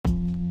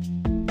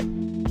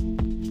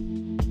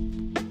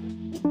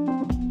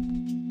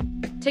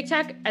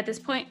TikTok at this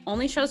point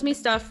only shows me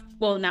stuff.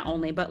 Well, not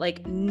only, but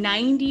like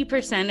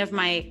 90% of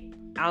my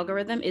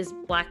algorithm is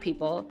Black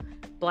people,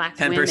 Black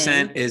 10%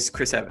 women. is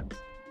Chris Evans.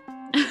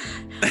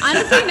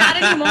 Honestly,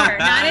 not anymore.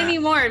 Not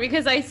anymore,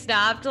 because I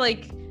stopped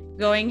like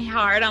going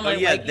hard. I'm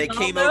they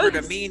came over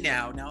to me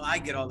now. Now I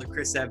get all the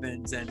Chris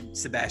Evans and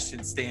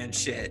Sebastian Stan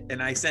shit,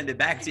 and I send it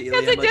back to you.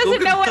 Because it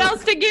doesn't know what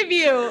else to give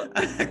you.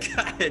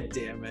 God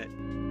damn it.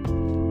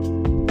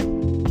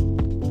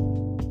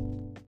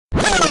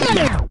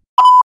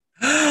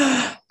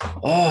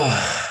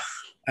 Oh,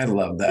 I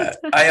love that.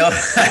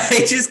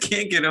 I just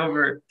can't get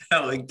over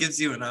how it gives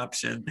you an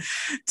option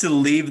to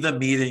leave the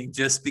meeting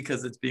just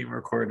because it's being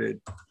recorded.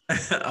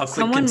 I'll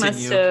click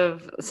continue.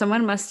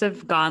 Someone must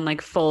have gone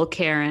like full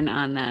Karen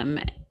on them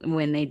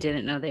when they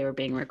didn't know they were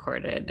being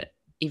recorded,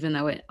 even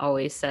though it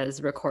always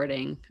says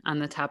recording on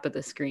the top of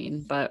the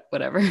screen, but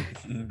whatever.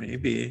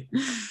 Maybe.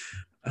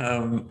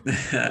 How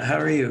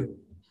are you?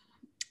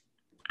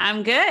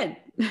 I'm good.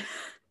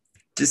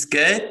 Just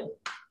good?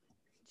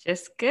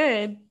 Just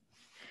good.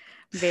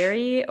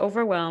 Very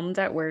overwhelmed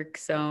at work,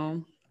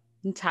 so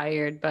I'm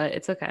tired, but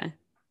it's okay.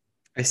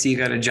 I see you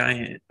got a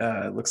giant,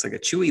 looks like a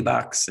Chewy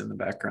box in the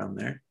background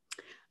there.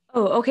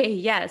 Oh, okay.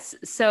 Yes.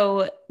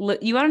 So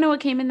you want to know what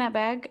came in that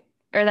bag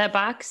or that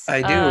box?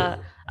 I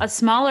do. A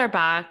smaller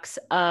box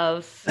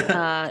of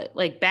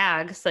like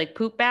bags, like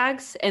poop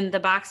bags. And the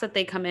box that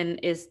they come in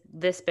is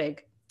this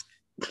big.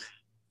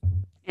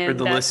 And for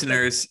the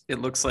listeners, it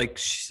looks like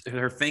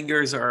her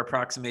fingers are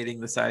approximating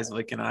the size of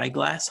like an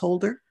eyeglass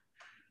holder.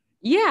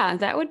 Yeah,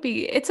 that would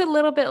be, it's a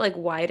little bit like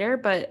wider,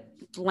 but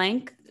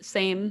length,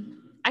 same.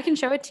 I can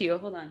show it to you.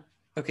 Hold on.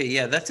 Okay.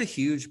 Yeah. That's a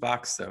huge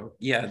box though.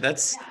 Yeah.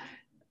 That's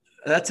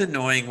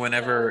annoying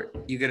whenever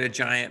you get a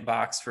giant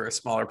box for a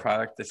smaller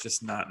product that's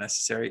just not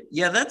necessary.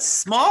 Yeah. That's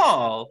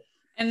small.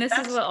 And this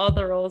is what all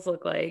the rolls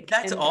look like.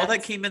 That's all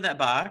that came in that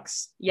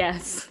box?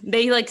 Yes.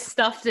 They like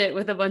stuffed it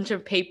with a bunch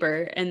of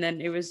paper and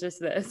then it was just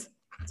this.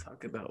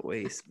 Talk about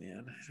waste,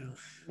 man.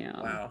 Yeah.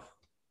 Wow.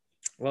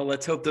 Well,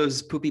 let's hope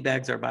those poopy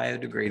bags are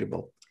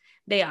biodegradable.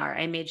 They are.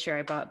 I made sure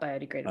I bought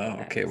biodegradable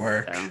bags. Okay,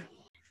 work. So.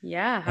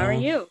 Yeah. How are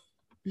you?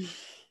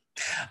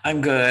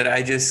 I'm good.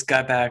 I just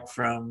got back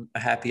from a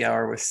happy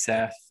hour with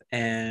Seth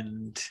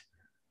and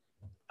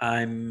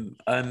I'm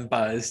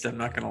buzzed. I'm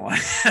not gonna lie.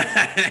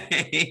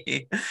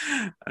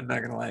 I'm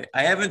not gonna lie.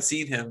 I haven't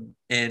seen him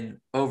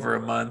in over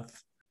a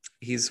month.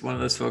 He's one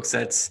of those folks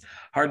that's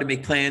hard to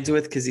make plans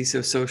with because he's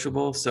so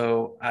sociable.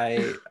 So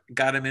I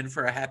got him in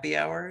for a happy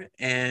hour.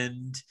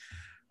 And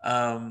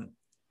have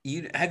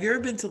you ever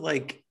been to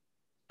like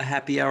a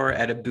happy hour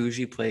at a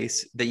bougie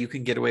place that you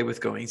can get away with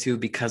going to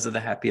because of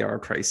the happy hour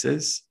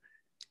prices?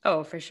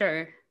 Oh, for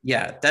sure.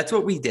 Yeah, that's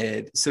what we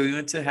did. So we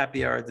went to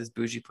happy hour at this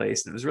bougie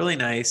place and it was really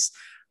nice.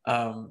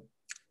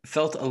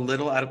 Felt a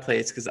little out of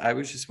place because I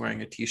was just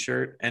wearing a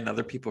t-shirt and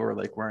other people were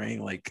like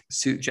wearing like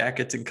suit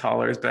jackets and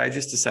collars, but I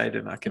just decided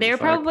to not give a fuck. They were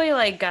probably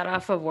like got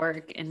off of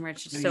work and were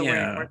just still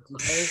wearing work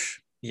clothes.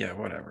 Yeah,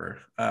 whatever.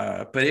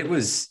 But it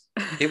was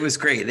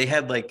great. They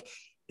had like,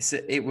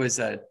 it was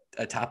a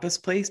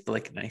tapas place, but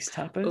like nice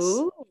tapas.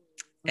 Ooh.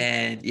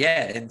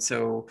 And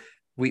so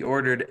we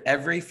ordered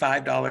every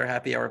 $5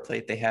 happy hour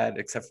plate they had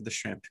except for the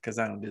shrimp because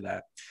I don't do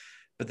that.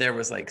 But there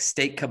was like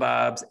steak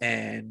kebabs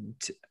and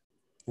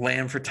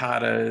lamb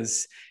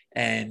frittatas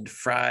and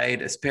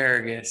fried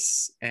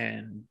asparagus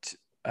and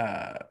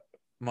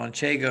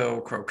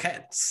manchego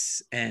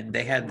croquettes. And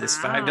they had this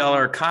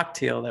 $5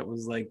 cocktail that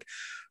was like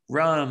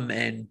rum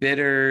and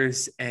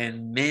bitters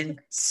and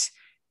mint.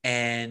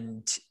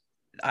 And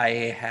I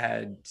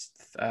had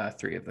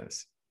 3 of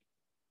those.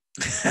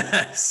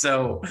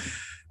 So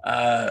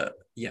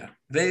yeah,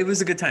 it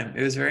was a good time.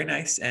 It was very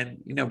nice. And,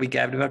 we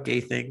gabbed about gay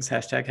things,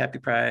 #happy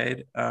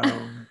pride.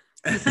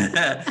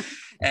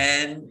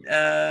 And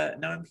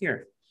now I'm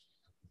here.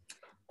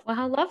 Well,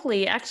 how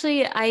lovely.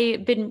 Actually,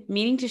 I've been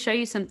meaning to show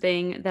you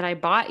something that I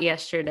bought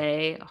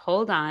yesterday.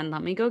 Hold on.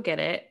 Let me go get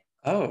it.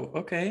 Oh,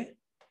 okay.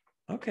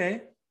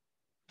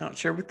 Not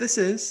sure what this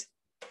is.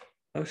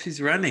 Oh,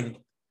 she's running.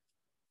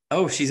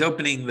 Oh, she's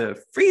opening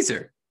the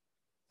freezer.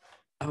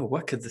 Oh,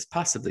 what could this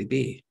possibly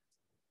be?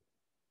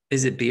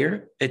 Is it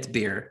beer? It's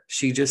beer.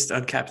 She just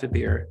uncapped a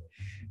beer.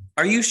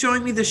 Are you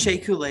showing me the Shea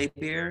Coulee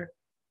beer?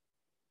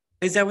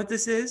 Is that what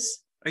this is?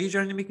 Are you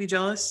trying to make me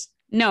jealous?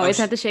 No, it's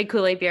not the Shea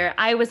Coulee beer.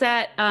 I was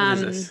at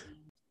I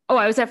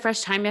was at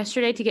Fresh Time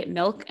yesterday to get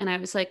milk, and I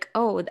was like,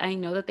 oh, I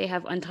know that they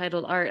have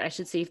Untitled Art. I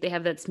should see if they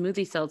have that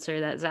smoothie seltzer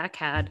that Zach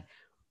had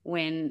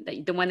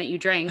the one that you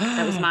drank.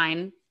 That was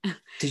mine.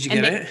 Did you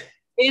get it?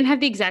 They didn't have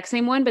the exact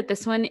same one, but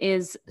this one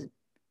is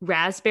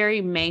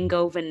raspberry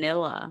mango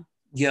vanilla.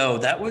 Yo,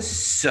 that was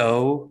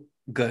so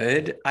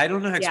good. I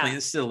don't know how to explain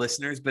this to the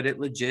listeners, but it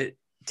legit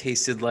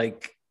tasted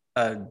like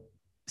a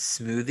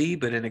smoothie,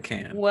 but in a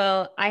can.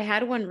 Well, I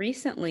had one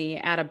recently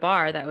at a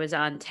bar that was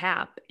on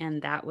tap,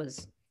 and that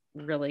was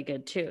really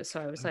good too.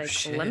 So I was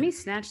let me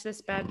snatch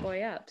this bad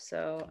boy up.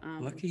 So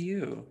lucky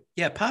you.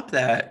 Yeah, pop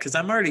that because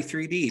I'm already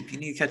 3 deep. You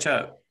need to catch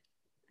up.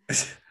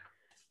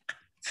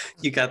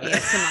 You got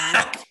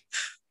that.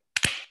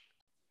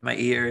 My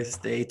ears,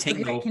 they Okay,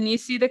 tingle. can you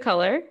see the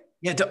color?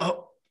 Yeah.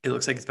 Oh, it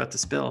looks like it's about to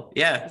spill.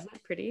 Yeah. Isn't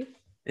that pretty?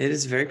 It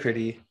is very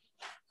pretty.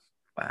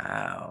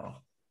 Wow.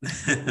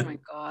 Oh my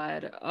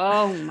God.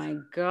 Oh my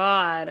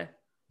God.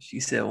 She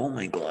said, oh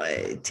my God,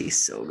 it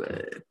tastes so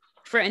good.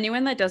 For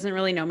anyone that doesn't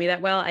really know me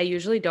that well, I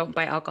usually don't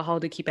buy alcohol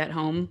to keep at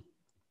home.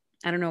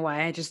 I don't know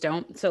why. I just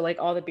don't. So like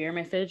all the beer in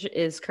my fridge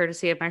is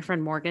courtesy of my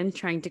friend Morgan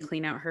trying to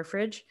clean out her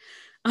fridge.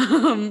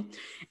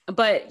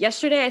 But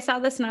yesterday I saw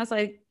this and I was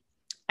like,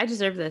 I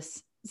deserve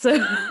this.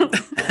 So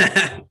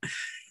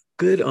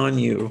good on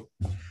you.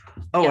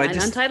 Oh, yeah,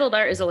 Untitled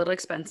Art is a little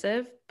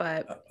expensive,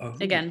 but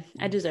again,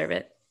 I deserve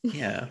it.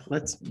 Yeah,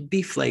 let's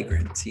be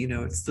flagrant. You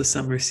know, it's the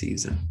summer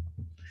season.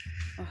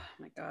 Oh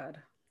my God.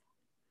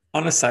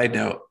 On a side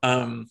note,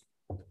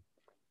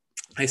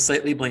 I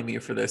slightly blame you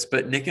for this,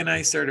 but Nick and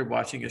I started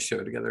watching a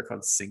show together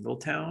called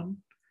Singletown.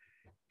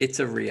 It's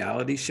a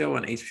reality show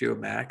on HBO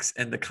Max,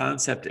 and the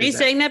concept is. Are you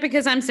saying that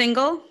because I'm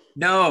single?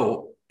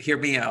 No, hear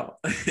me out.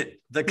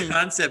 The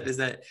concept is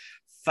that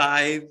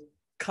 5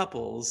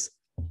 couples,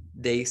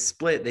 they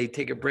split, they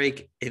take a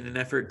break in an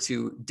effort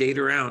to date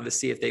around to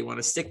see if they want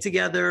to stick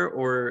together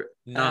or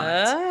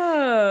not.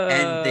 Oh.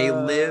 And they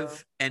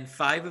live, and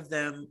 5 of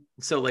them,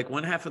 so like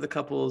one half of the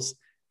couples,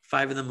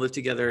 5 of them live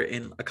together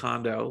in a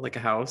condo, like a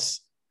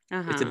house.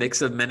 It's a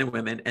mix of men and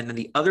women. And then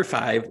the other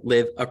 5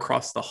 live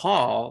across the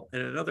hall in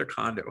another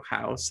condo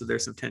house. So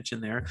there's some tension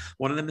there.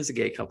 One of them is a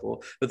gay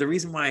couple. But the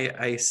reason why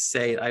I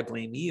say I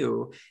blame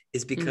you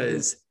is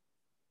because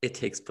it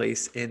takes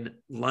place in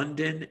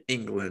London,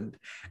 England.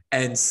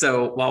 And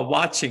so while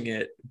watching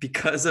it,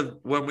 because of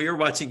when we were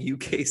watching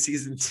UK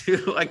season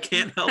 2, I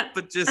can't help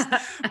but just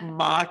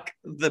mock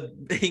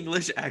the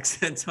English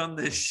accents on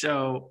this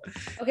show.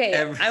 Okay,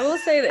 I will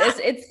say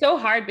this. It's so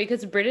hard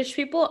because British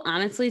people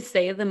honestly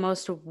say the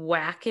most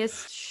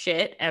wackest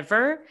shit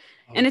ever.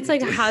 And it's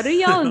like, how do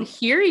y'all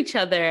hear each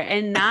other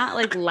and not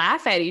like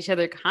laugh at each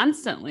other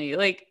constantly?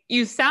 Like,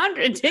 you sound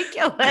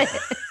ridiculous.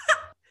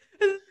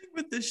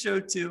 With this show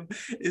too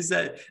is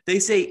that they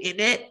say in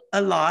it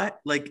a lot.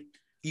 Like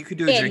you could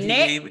do a drinking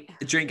game,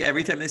 drink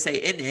every time they say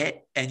in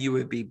it, and you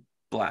would be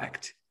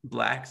blacked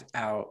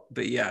out.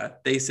 But yeah,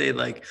 they say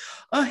like,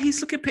 oh, he's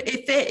looking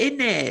pretty fit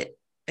in it.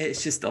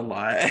 It's just a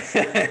lot.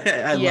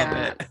 I love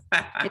it.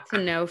 It's a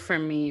no for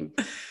me.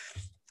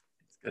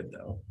 It's good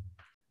though.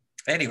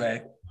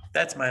 Anyway,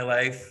 that's my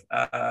life.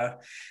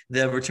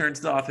 The return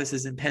to the office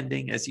is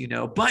impending, as you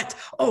know. But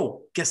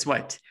guess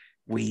what?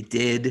 We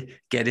did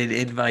get an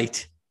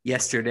invite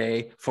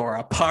yesterday for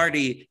a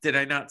party. Did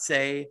I not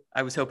say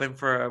I was hoping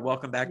for a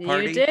welcome back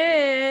party? You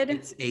did.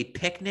 It's a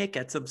picnic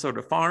at some sort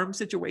of farm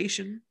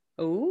situation.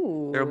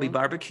 Oh, there'll be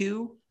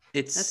barbecue.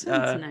 That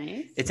sounds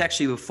nice. It's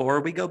actually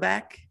before we go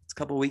back. It's a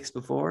couple weeks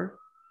before.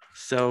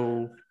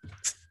 So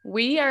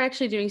we are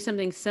actually doing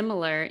something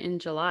similar in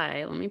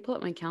July. Let me pull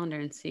up my calendar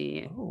and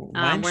see.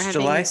 Mine's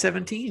July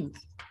 17th.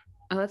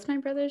 Oh, that's my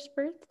brother's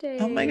birthday.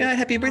 Oh my God.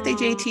 Happy birthday,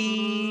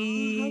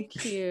 JT.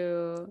 How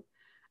cute.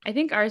 I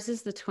think ours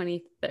is the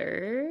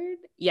 23rd.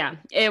 Yeah.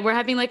 We're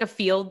having like a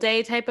field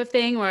day type of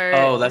thing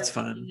where that's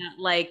fun.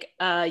 Like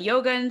a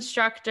yoga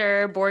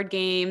instructor, board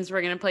games.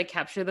 We're going to play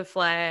capture the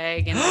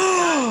flag and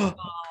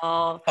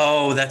basketball.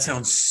 Oh, that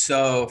sounds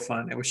so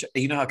fun. I wish,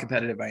 you know how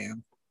competitive I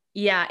am.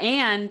 Yeah.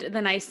 And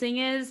the nice thing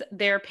is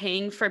they're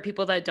paying for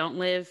people that don't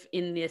live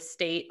in the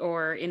state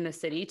or in the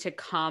city to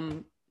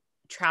come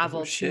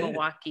travel to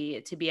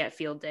Milwaukee to be at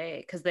field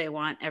day because they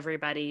want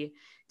everybody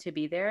to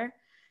be there.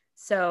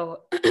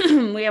 So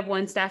we have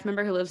one staff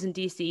member who lives in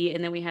DC,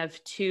 and then we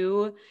have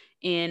 2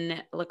 in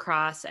La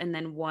Crosse, and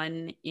then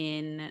 1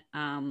 in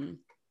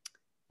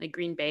the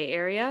Green Bay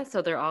area.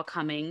 So they're all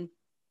coming.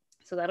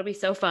 So that'll be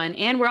so fun.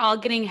 And we're all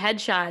getting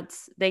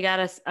headshots. They got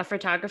us a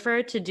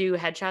photographer to do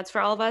headshots for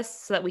all of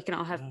us so that we can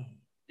all have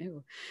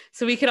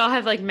so we could all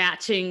have like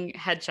matching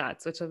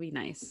headshots, which will be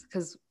nice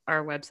because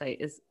our website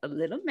is a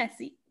little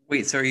messy.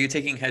 Wait, so are you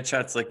taking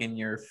headshots like in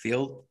your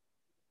field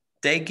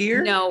day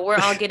gear? No, we're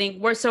all getting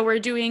we're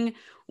doing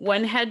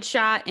one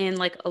headshot in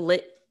like a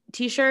lit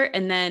t-shirt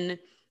and then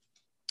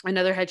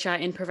another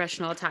headshot in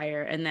professional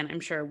attire, and then I'm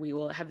sure we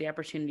will have the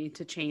opportunity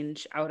to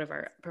change out of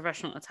our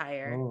professional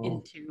attire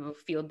into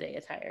field day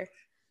attire.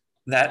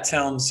 That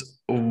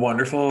sounds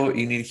wonderful.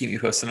 You need to keep me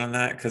posted on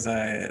that because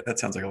that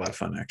sounds like a lot of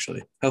fun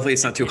actually. Hopefully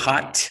it's not too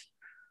hot.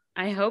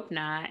 I hope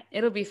not.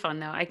 It'll be fun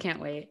though. I can't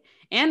wait.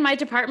 And my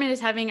department is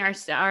having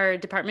our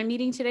department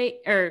meeting today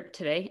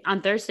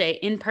on Thursday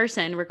in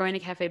person. We're going to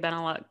Cafe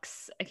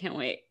Benelux. I can't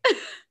wait.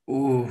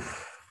 Ooh.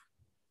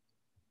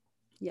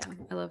 Yeah,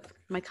 I love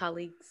my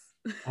colleagues.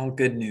 All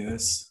good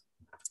news.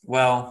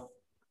 Well,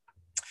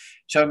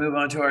 shall we move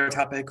on to our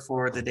topic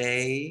for the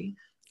day?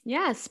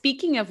 Yeah,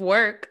 speaking of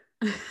work.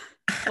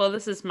 Well,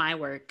 this is my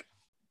work.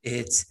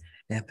 It's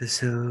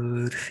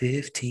episode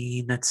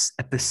 15. That's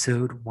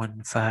episode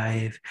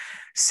 15.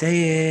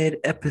 Say it,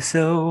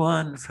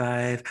 episode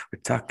 15.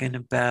 We're talking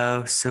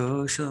about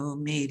social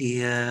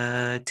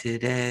media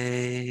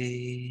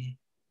today.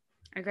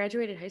 I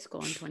graduated high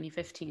school in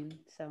 2015.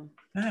 So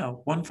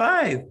wow,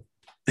 15.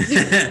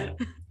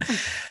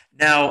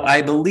 Now,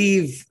 I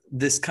believe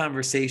this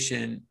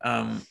conversation,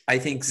 I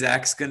think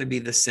Zach's going to be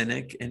the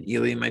cynic and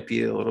Ely might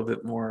be a little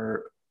bit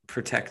more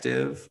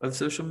protective of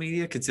social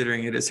media,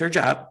 considering it is her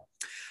job.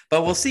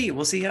 But we'll see.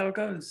 We'll see how it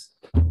goes.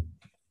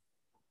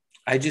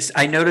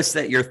 I noticed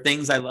that your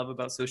things I love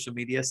about social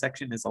media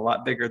section is a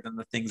lot bigger than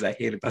the things I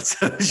hate about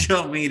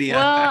social media.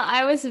 Well,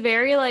 I was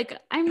very like,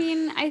 I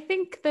mean, I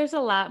think there's a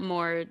lot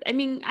more. I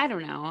mean, I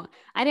don't know.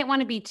 I didn't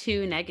want to be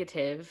too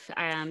negative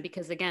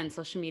because again,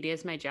 social media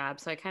is my job.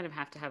 So I kind of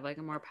have to have like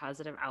a more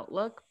positive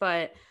outlook.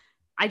 But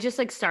I just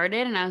like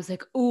started and I was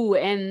like, ooh,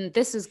 and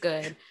this is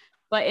good.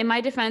 But in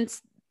my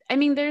defense, I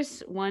mean,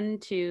 there's 1,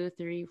 2,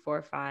 3,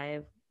 4,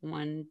 5,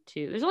 1,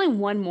 2. There's only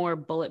one more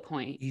bullet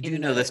point. You do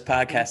know this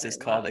podcast is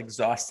called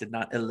Exhausted,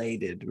 not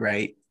Elated,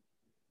 right?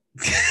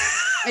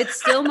 It's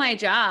still my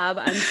job.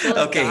 I'm still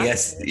okay.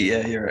 exhausted.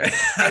 Yes. Yeah, you're right.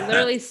 I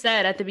literally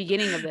said at the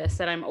beginning of this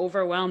that I'm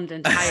overwhelmed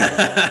and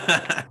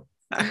tired.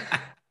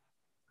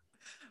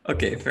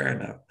 Okay, fair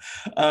enough.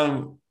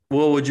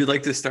 Well, would you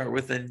like to start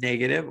with a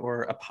negative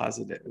or a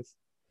positive?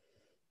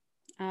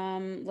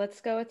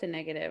 Let's go with the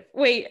negative.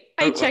 Wait,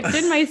 I checked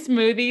in my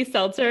smoothie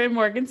seltzer and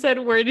Morgan said,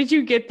 "Where did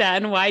you get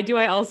that? And why do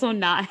I also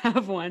not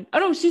have one?" Oh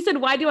no, she said,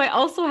 "Why do I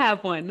also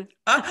have one?"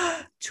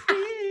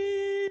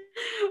 Twin.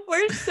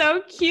 We're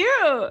so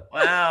cute.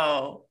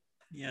 Wow.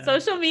 Yeah.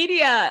 Social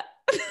media.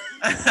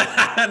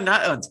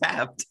 Not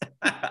Untapped.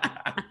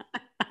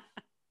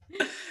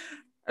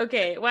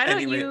 Okay, why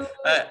don't you?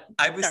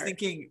 I was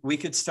thinking we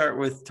could start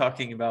with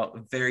talking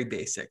about very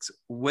basics.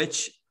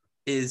 Which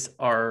is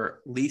our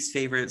least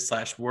favorite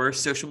 /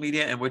 worst social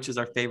media, and which is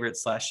our favorite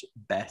 /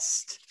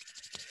 best?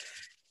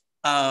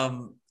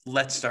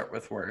 Let's start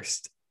with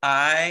worst.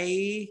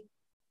 I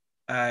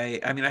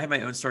mean, I have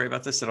my own story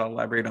about this that I'll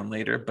elaborate on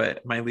later,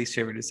 but my least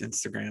favorite is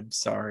Instagram.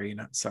 Sorry,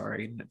 not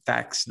sorry.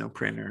 Fax, no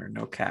printer,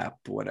 no cap,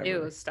 whatever.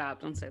 Ew,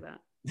 stop. Don't say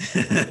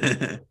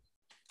that.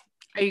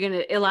 Are you going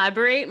to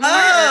elaborate more?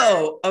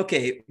 Oh,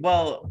 okay.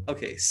 Well,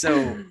 okay.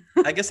 So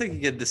I guess I can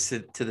get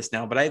to this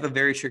now, but I have a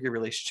very tricky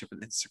relationship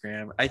with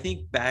Instagram. I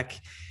think back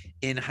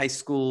in high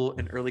school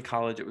and early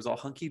college, it was all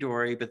hunky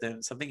dory, but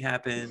then something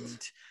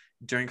happened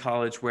during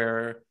college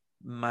where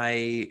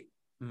my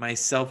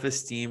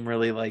self-esteem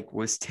really like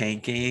was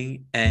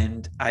tanking,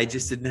 and I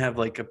just didn't have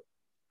like a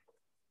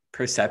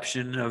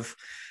perception of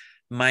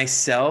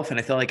myself. And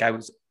I felt like I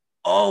was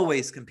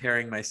always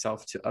comparing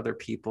myself to other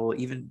people,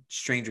 even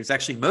strangers,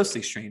 actually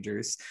mostly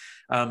strangers,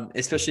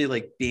 especially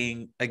like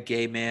being a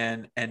gay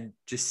man and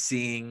just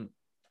seeing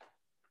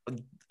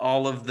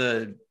all of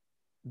the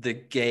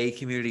gay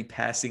community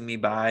passing me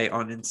by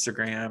on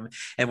Instagram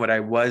and what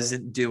I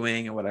wasn't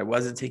doing and what I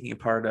wasn't taking a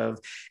part of.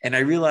 And I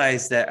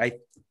realized that I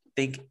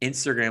think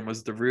Instagram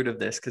was the root of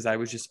this, because I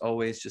was just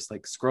always just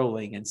like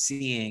scrolling and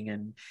seeing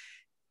and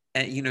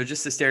you know,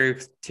 just the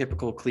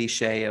stereotypical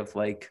cliche of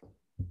like,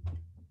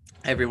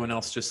 everyone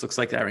else just looks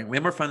like they're having way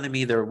more fun than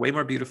me. They're way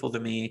more beautiful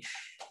than me,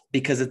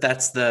 because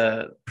that's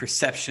the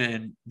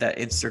perception that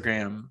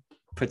Instagram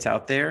puts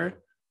out there.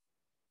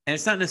 And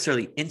it's not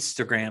necessarily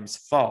Instagram's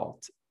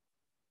fault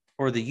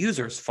or the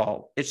user's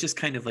fault. It's just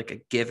kind of like a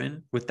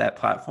given with that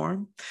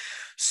platform.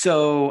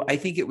 So I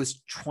think it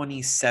was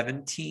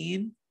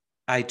 2017.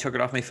 I took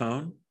it off my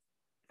phone.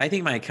 I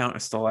think my account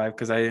is still alive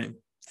because I didn't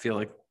feel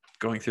like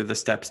going through the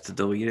steps to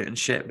delete it and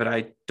shit, but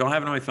I don't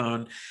have it on my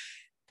phone.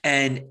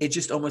 And it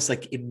just almost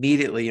like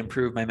immediately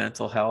improved my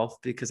mental health,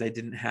 because I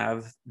didn't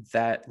have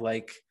that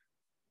like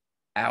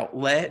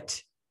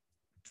outlet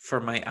for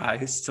my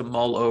eyes to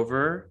mull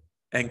over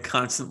and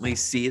constantly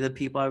see the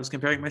people I was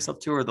comparing myself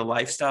to or the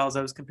lifestyles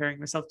I was comparing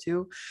myself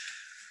to.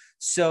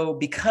 So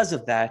because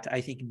of that,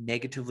 I think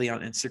negatively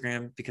on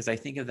Instagram, because I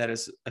think of that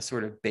as a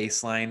sort of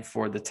baseline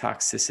for the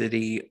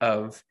toxicity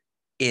of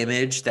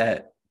image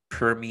that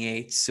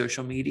permeates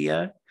social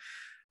media.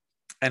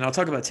 And I'll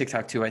talk about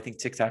TikTok too. I think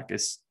TikTok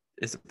is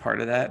a part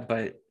of that,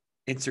 but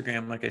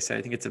Instagram, like I said,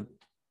 I think it's a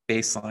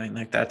baseline.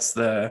 Like that's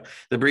the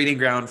breeding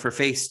ground for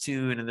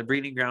Facetune and the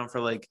breeding ground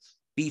for like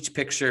beach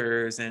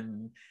pictures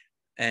and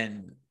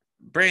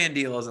brand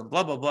deals and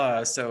blah, blah,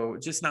 blah. So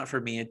just not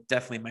for me. It's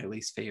definitely my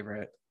least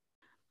favorite.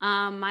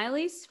 My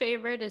least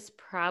favorite is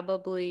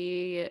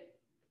probably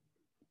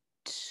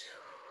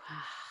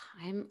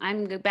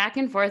I'm back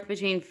and forth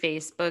between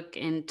Facebook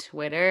and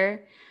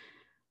Twitter.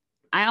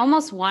 I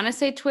almost want to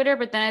say Twitter,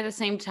 but then at the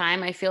same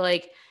time, I feel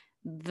like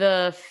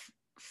the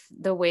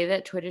way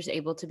that Twitter's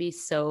able to be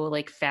so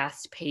like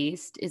fast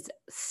paced is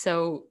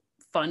so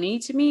funny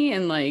to me,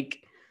 and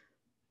like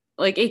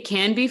it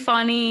can be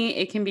funny,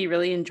 it can be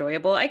really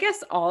enjoyable. I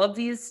guess all of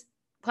these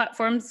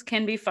platforms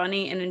can be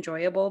funny and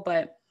enjoyable,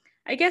 but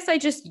I guess I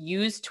just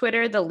use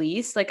Twitter the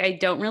least. Like I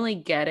don't really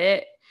get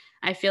it.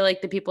 I feel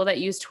like the people that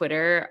use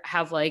Twitter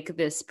have like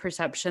this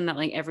perception that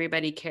like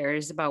everybody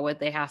cares about what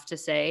they have to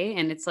say,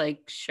 and it's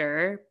like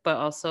sure, but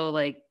also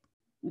like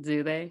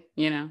do they,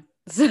 you know?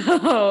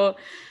 So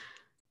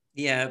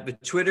yeah,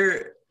 but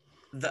Twitter,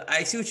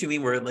 I see what you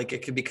mean, where like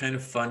it could be kind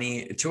of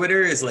funny.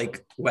 Twitter is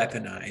like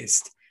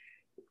weaponized.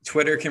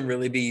 Twitter can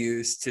really be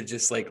used to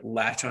just like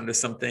latch onto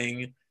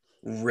something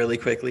really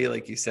quickly,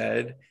 like you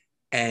said.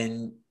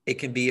 and it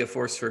can be a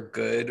force for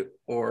good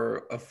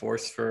or a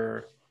force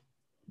for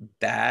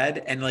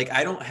bad. And like,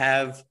 I don't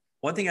have,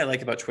 one thing I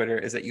like about Twitter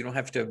is that you don't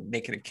have to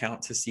make an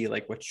account to see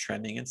like what's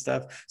trending and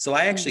stuff. So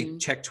I actually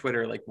check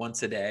Twitter like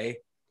once a day,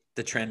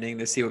 the trending,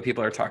 to see what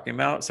people are talking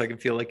about, so I can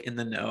feel like in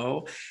the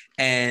know.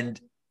 And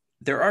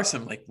there are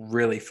some like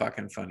really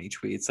fucking funny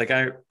tweets. Like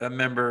I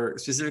remember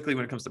specifically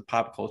when it comes to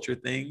pop culture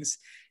things,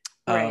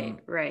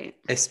 right.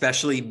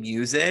 especially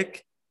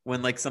music,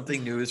 when like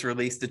something new is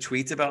released, the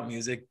tweets about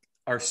music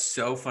are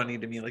so funny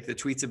to me. Like the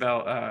tweets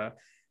about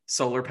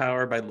Solar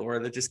Power by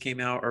Laura that just came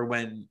out, or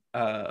when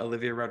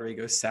Olivia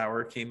Rodrigo's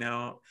Sour came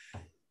out.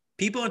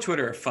 People on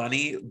Twitter are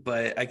funny,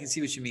 but I can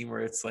see what you mean,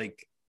 where it's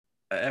like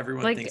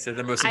everyone Like, thinks they're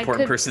the most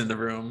important person in the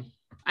room.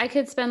 I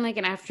could spend like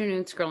an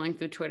afternoon scrolling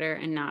through Twitter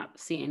and not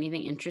see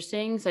anything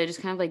interesting. So I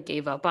just kind of like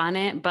gave up on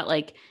it. But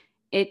like,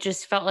 it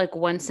just felt like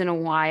once in a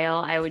while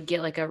I would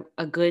get like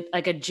a good,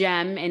 like a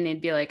gem, and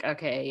it'd be like,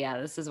 okay, yeah,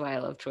 this is why I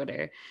love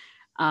Twitter.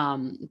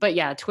 But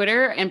yeah,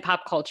 Twitter and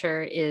pop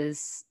culture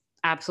is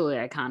absolutely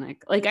iconic.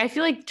 Like, I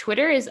feel like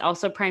Twitter is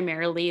also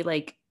primarily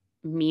like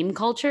meme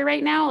culture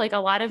right now. Like, a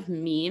lot of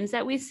memes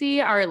that we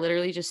see are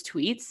literally just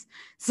tweets.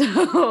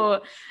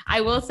 So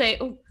I will say,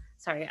 oh,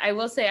 sorry, I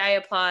will say I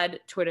applaud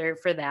Twitter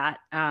for that.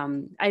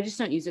 I just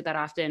don't use it that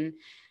often.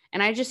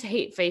 And I just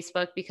hate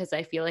Facebook because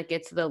I feel like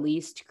it's the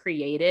least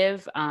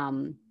creative,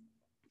 or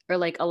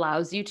like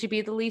allows you to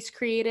be the least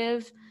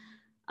creative.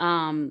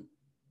 And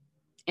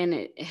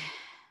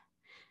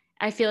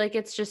I feel like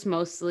it's just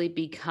mostly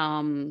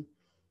become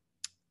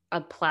a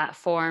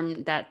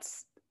platform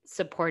that's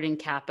supporting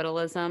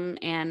capitalism.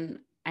 And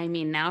I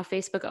mean, now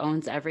Facebook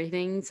owns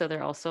everything. So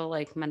they're also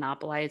like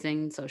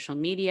monopolizing social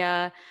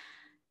media,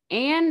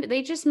 and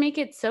they just make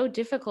it so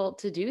difficult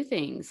to do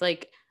things.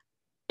 Like,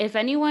 if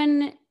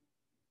anyone,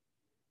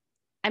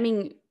 I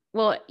mean,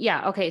 well,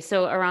 yeah, okay.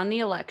 So around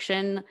the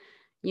election,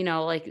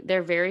 like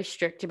they're very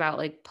strict about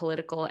like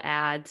political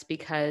ads,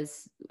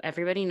 because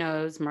everybody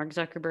knows Mark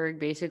Zuckerberg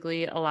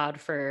basically allowed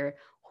for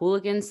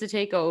hooligans to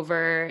take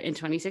over in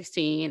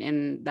 2016,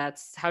 and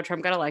that's how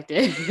Trump got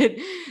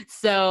elected.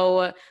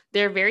 So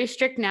they're very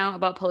strict now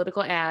about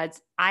political ads.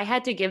 I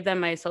had to give them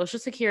my social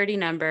security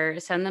number,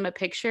 send them a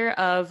picture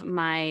of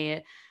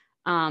my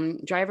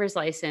driver's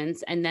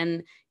license, and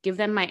then give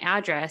them my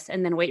address,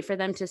 and then wait for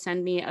them to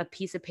send me a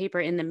piece of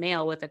paper in the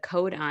mail with a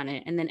code on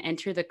it, and then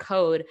enter the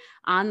code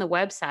on the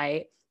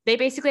website. They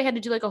basically had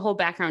to do like a whole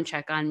background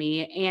check on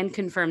me and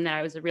confirm that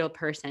I was a real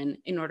person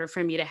in order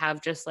for me to have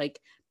just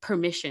like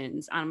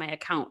permissions on my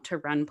account to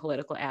run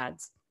political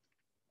ads.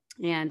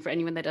 And for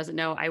anyone that doesn't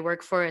know, I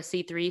work for a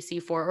C3,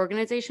 C4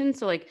 organization.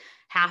 So like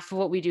half of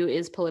what we do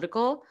is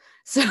political.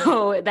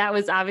 So that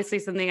was obviously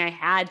something I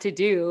had to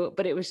do,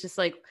 but it was just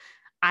like,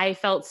 I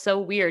felt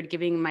so weird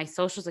giving my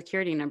social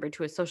security number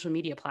to a social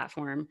media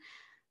platform,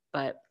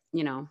 but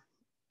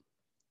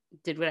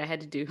did what I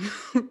had to do.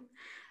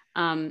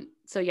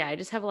 So yeah, I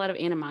just have a lot of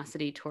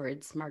animosity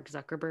towards Mark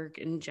Zuckerberg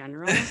in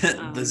general.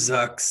 The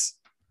Zucks.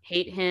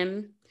 Hate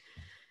him.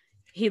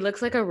 He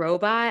looks like a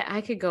robot.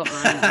 I could go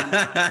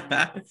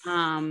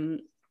on.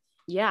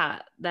 Yeah,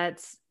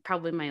 that's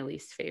probably my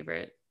least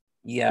favorite.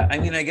 Yeah, I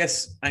mean, I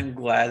guess I'm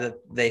glad that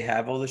they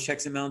have all the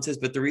checks and balances,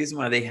 but the reason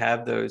why they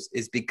have those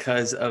is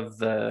because of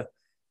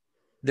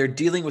they're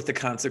dealing with the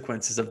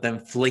consequences of them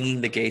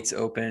flinging the gates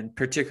open,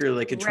 particularly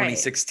like in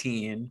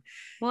 2016.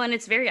 Well, and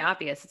it's very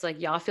obvious. It's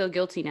like, y'all feel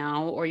guilty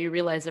now, or you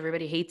realize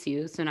everybody hates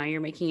you. So now you're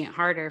making it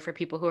harder for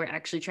people who are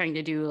actually trying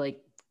to do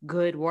like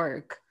good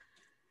work.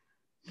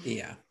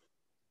 Yeah.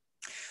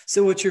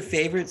 So what's your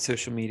favorite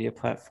social media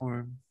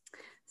platform?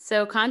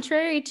 So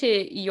contrary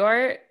to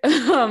your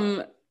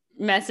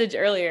message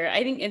earlier,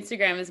 I think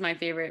Instagram is my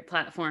favorite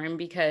platform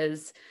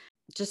because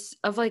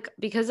I think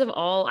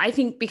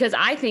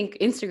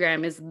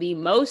Instagram is the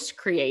most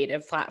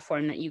creative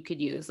platform that you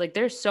could use. Like,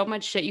 there's so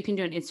much shit you can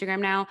do on Instagram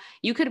now.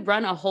 You could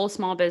run a whole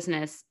small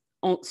business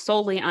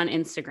solely on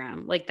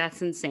Instagram. Like,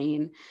 that's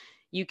insane.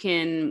 You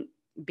can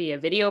be a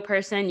video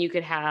person. You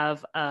could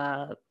have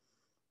a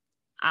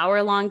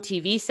hour-long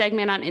TV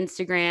segment on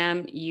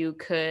Instagram. You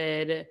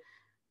can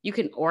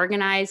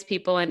organize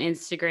people on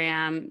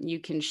Instagram. You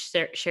can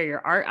share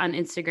your art on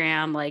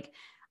Instagram. Like,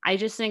 I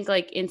just think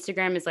like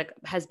Instagram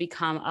has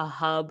become a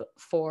hub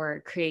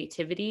for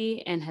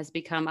creativity and has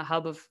become a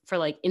hub for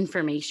like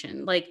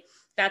information. Like,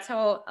 that's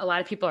how a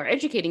lot of people are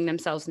educating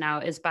themselves now,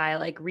 is by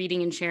like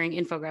reading and sharing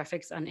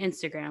infographics on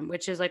Instagram,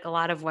 which is like a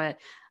lot of what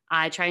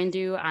I try and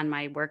do on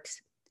my work's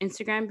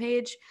Instagram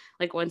page.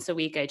 Like, once a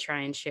week, I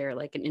try and share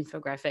like an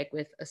infographic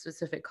with a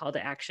specific call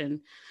to action.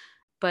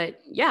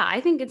 But yeah,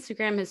 I think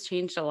Instagram has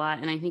changed a lot.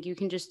 And I think you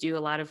can just do a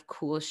lot of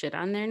cool shit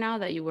on there now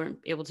that you weren't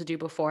able to do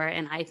before.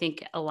 And I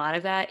think a lot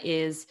of that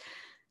is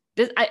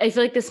this. I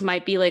feel like this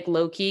might be like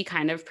low-key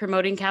kind of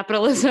promoting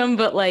capitalism,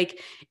 but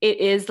like it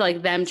is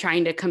like them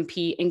trying to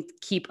compete and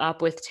keep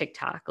up with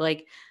TikTok.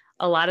 Like,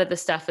 a lot of the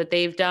stuff that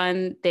they've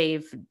done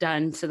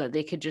so that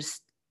they could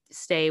just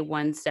stay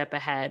one step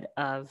ahead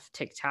of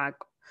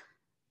TikTok.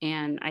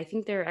 And I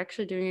think they're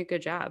actually doing a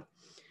good job.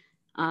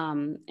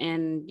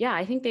 And yeah,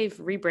 I think they've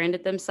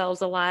rebranded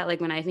themselves a lot.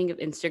 Like when I think of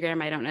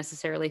Instagram, I don't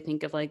necessarily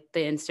think of like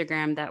the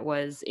Instagram that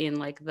was in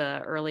like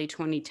the early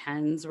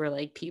 2010s where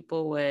like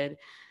people would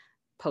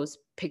post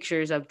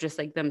pictures of just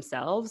like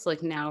themselves.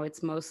 Like now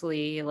it's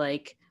mostly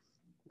like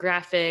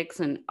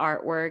graphics and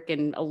artwork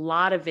and a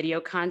lot of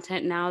video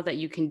content now that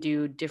you can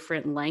do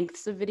different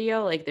lengths of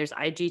video. Like there's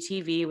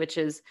IGTV, which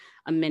is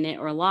a minute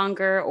or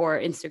longer, or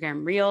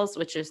Instagram Reels,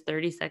 which is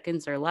 30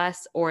 seconds or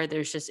less, or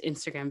there's just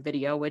Instagram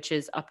video, which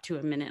is up to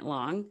a minute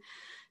long.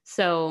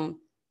 So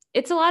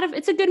it's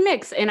a good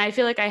mix. And I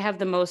feel like I have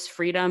the most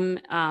freedom.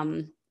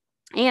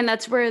 And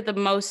that's where the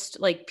most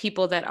like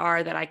people that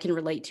I can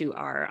relate to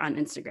are on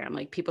Instagram.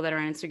 Like people that are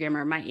on Instagram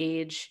are my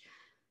age,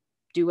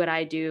 do what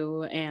I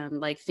do, and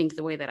like think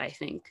the way that I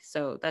think.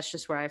 So that's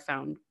just where I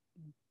found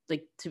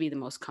like to be the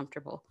most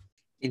comfortable.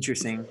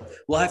 Interesting.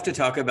 We'll have to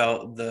talk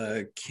about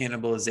the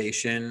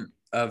cannibalization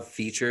of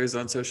features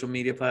on social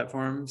media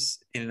platforms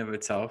in and of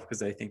itself,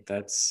 because I think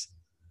that's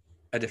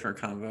a different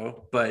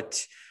convo.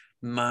 But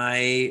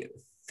my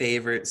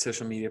favorite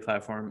social media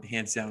platform,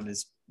 hands down,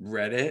 is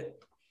Reddit.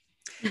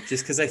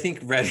 Just because I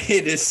think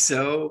Reddit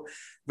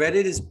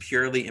is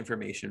purely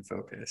information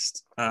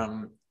focused.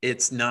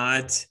 It's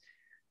not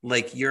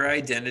like your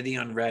identity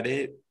on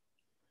Reddit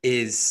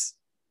it's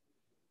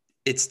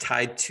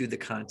tied to the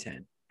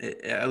content.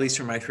 At least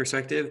from my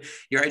perspective,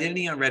 your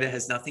identity on Reddit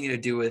has nothing to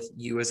do with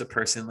you as a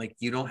person. Like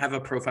you don't have a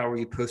profile where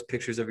you post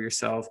pictures of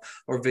yourself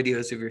or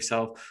videos of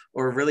yourself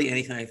or really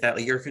anything like that.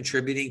 Like you're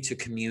contributing to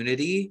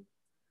community.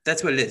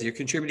 That's what it is. You're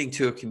contributing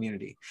to a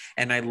community.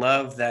 And I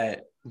love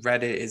that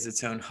Reddit is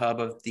its own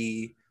hub of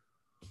the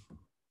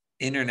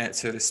internet,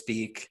 so to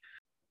speak.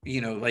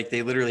 You know, like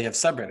they literally have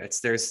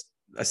subreddits. There's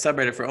a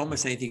subreddit for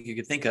almost anything you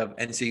could think of.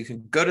 And so you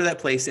can go to that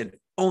place and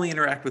only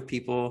interact with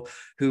people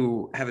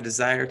who have a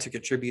desire to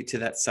contribute to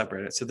that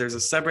subreddit. So there's a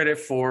subreddit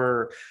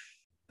for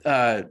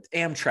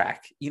Amtrak.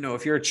 You know,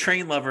 if you're a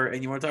train lover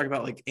and you want to talk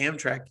about like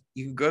Amtrak,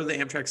 you can go to the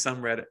Amtrak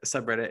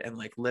subreddit and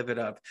like live it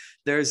up.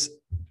 There's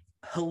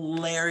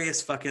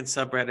hilarious fucking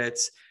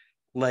subreddits.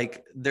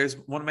 Like there's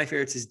one of my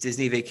favorites is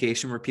Disney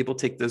Vacation, where people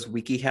take those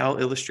WikiHow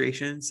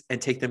illustrations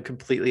and take them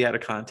completely out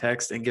of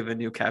context and give a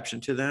new caption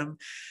to them.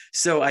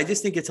 So I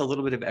just think it's a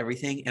little bit of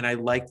everything. And I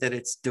like that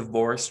it's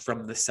divorced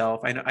from the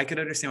self. I know I could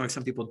understand why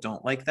some people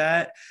don't like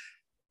that,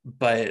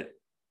 but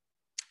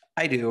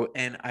I do.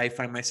 And I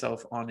find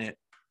myself on it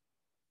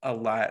a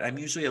lot. I'm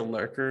usually a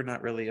lurker,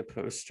 not really a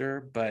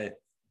poster, but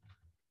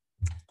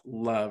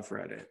love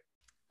Reddit.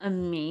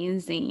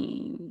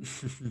 Amazing.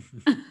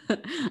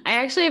 I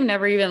actually have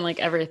never even like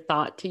ever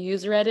thought to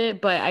use Reddit,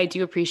 but I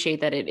do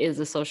appreciate that it is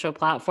a social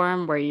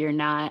platform where you're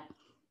not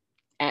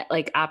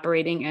like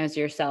operating as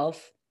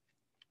yourself.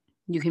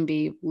 You can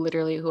be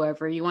literally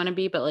whoever you want to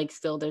be, but like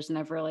still there's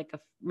never like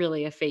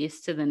really a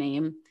face to the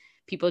name.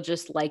 People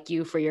just like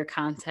you for your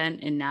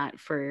content and not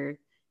for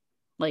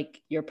like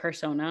your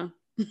persona.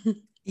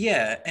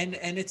 Yeah, and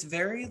it's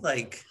very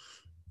like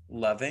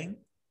loving.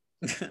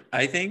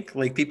 I think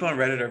like people on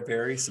Reddit are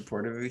very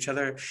supportive of each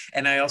other.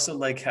 And I also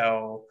like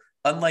how,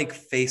 unlike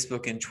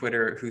Facebook and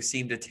Twitter, who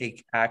seem to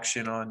take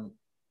action on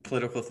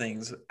political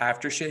things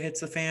after shit hits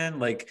the fan,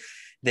 like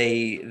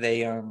they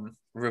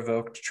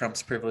revoked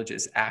Trump's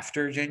privileges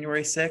after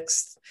January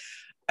 6th.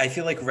 I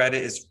feel like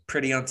Reddit is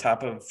pretty on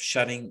top of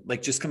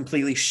just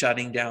completely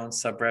shutting down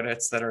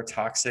subreddits that are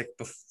toxic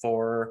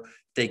before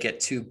they get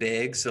too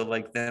big. So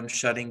like them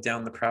shutting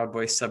down the Proud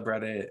Boys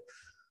subreddit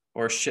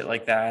or shit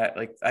like that.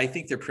 Like I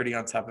think they're pretty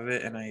on top of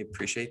it, and I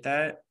appreciate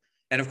that.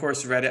 And of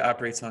course, Reddit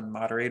operates on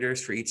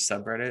moderators for each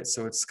subreddit,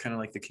 so it's kind of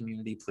like the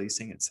community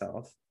policing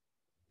itself,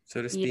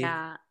 so to speak.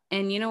 Yeah.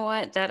 And you know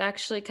what? That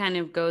actually kind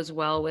of goes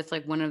well with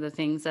like one of the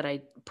things that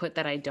I put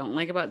that I don't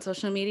like about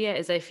social media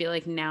is I feel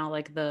like now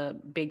like the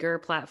bigger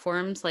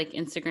platforms like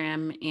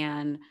Instagram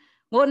and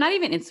well, not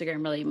even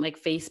Instagram really, like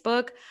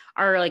Facebook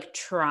are like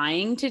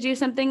trying to do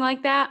something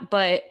like that,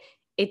 but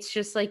it's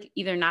just like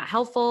either not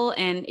helpful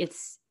and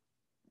it's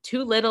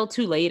too little,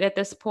 too late at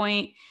this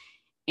point.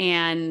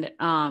 And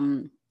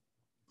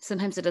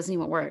sometimes it doesn't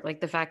even work. Like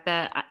the fact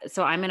that,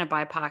 so I'm in a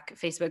BIPOC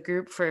Facebook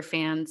group for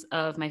fans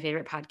of my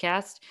favorite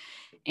podcast.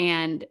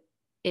 And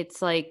it's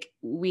like,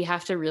 we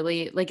have to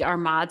really, like our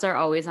mods are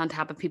always on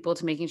top of people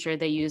to making sure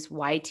they use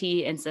YT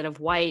instead of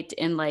white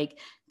and like,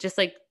 just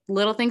like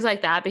little things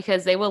like that,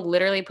 because they will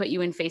literally put you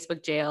in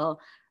Facebook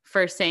jail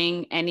for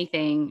saying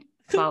anything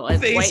about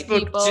like white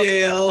people.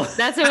 Jail.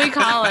 That's what we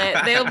call it.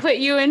 They'll put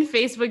you in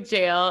Facebook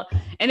jail.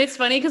 And it's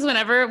funny because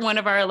whenever one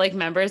of our like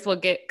members will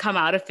come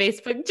out of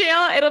Facebook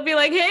jail, it'll be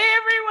like, hey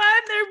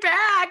everyone, they're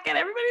back. And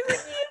everybody's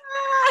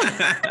like,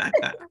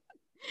 yeah.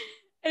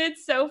 And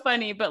it's so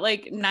funny, but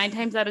like 9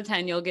 times out of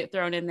 10, you'll get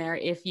thrown in there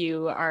if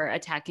you are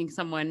attacking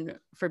someone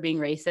for being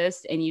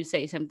racist and you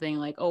say something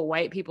like, oh,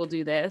 white people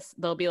do this.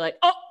 They'll be like,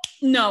 oh,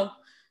 no.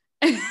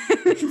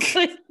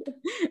 Like,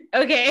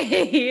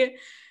 okay.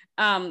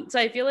 So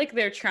I feel like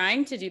they're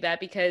trying to do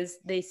that because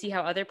they see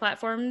how other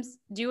platforms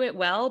do it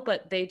well,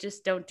 but they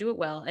just don't do it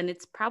well. And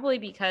it's probably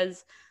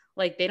because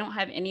like they don't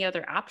have any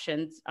other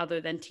options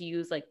other than to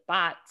use like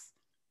bots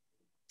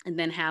and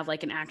then have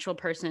like an actual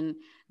person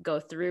go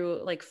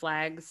through like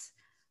flags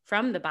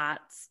from the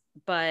bots.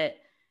 But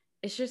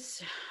it's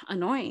just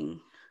annoying.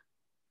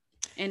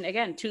 And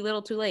again, too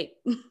little, too late.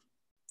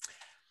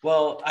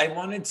 Well, I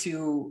wanted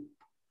to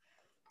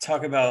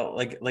talk about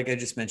like I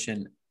just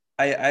mentioned,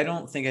 I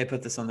don't think I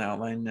put this on the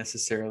outline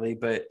necessarily,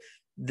 but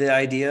the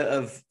idea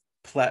of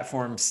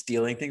platforms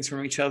stealing things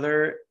from each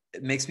other,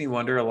 it makes me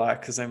wonder a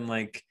lot, because I'm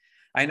like,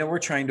 I know we're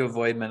trying to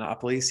avoid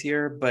monopolies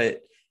here,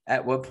 but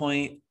at what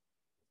point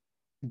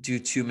do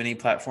too many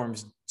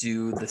platforms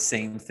do the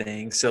same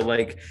thing? So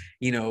like,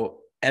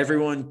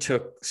 everyone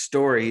took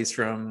stories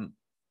from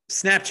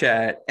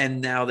Snapchat,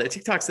 and now that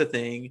TikTok's the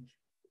thing,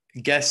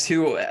 guess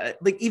who?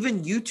 Like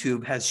even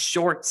YouTube has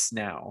shorts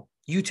now.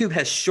 YouTube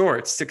has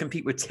shorts to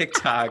compete with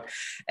TikTok,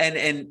 and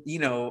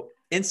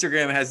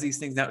Instagram has these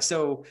things now.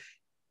 So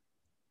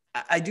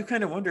I do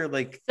kind of wonder,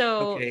 like,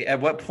 okay, at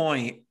what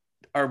point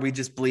are we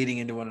just bleeding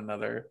into one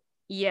another?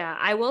 Yeah,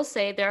 I will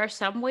say there are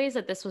some ways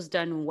that this was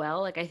done well.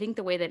 Like I think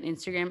the way that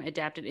Instagram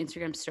adapted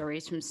Instagram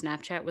stories from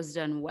Snapchat was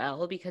done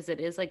well, because it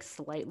is like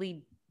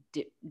slightly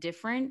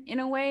different in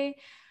a way.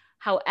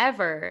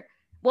 However,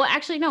 well,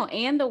 actually, no.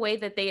 And the way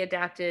that they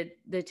adapted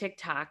the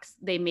TikToks,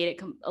 they made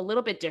it a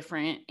little bit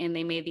different, and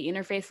they made the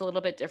interface a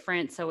little bit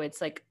different. So it's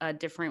like a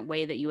different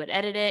way that you would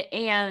edit it,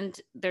 and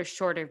they're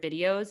shorter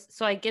videos.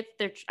 So I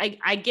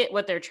get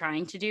what they're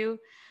trying to do,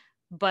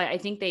 but I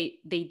think they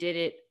did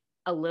it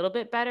a little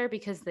bit better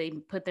because they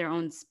put their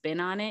own spin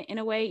on it in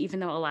a way, even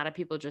though a lot of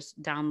people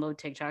just download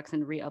TikToks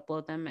and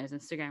re-upload them as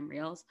Instagram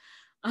Reels.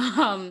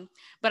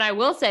 But I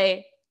will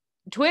say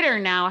Twitter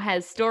now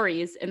has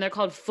stories, and they're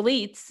called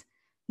fleets.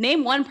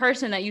 Name one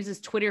person that uses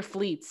Twitter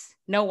fleets.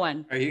 No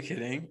one. Are you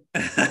kidding?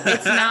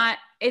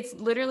 It's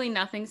literally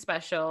nothing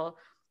special.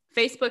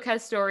 Facebook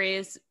has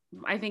stories,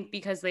 I think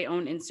because they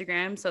own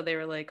Instagram. So they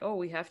were like, oh,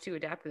 we have to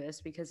adapt to this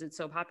because it's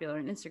so popular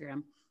on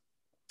Instagram.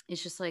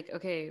 It's just like,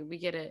 okay, we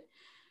get it.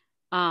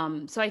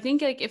 So I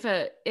think like if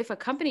a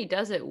company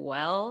does it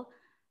well,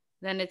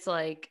 then it's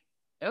like,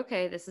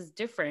 okay, this is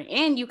different.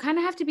 And you kind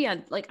of have to be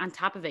on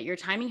top of it. Your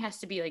timing has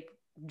to be like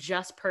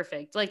just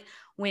perfect. Like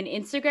when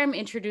Instagram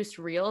introduced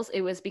Reels,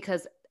 it was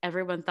because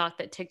everyone thought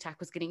that TikTok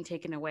was getting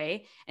taken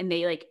away, and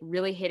they like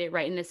really hit it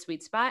right in the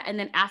sweet spot. And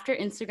then after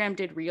Instagram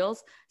did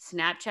Reels,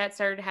 Snapchat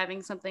started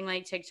having something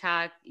like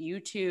TikTok,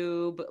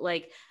 YouTube,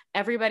 like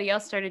everybody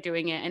else started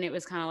doing it, and it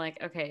was kind of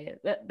like, okay,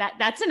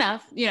 that's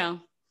enough,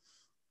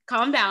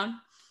 calm down.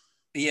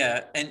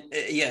 Yeah. And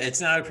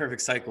it's not a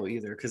perfect cycle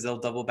either, because they'll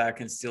double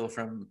back and steal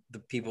from the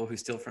people who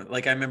steal from,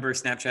 like, I remember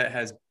Snapchat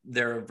has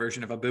their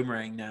version of a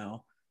boomerang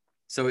now.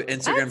 So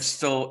Instagram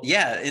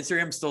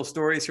stole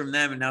stories from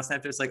them, and now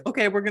Snapchat's like,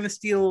 okay, we're gonna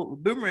steal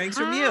boomerangs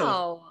from you.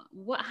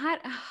 What? How?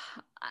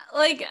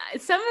 Like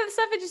some of the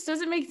stuff, it just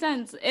doesn't make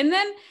sense. And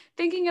then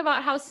thinking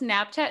about how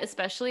Snapchat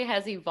especially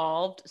has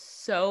evolved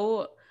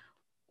so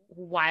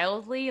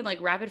wildly and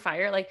like rapid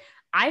fire. Like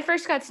I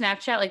first got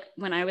Snapchat like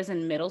when I was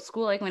in middle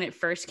school, like when it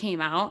first came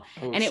out,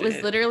 and it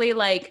was literally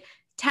like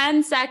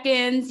 10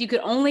 seconds. You could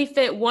only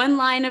fit one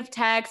line of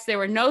text. There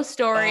were no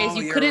stories.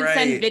 You couldn't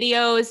send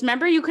videos.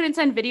 Remember, you couldn't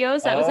send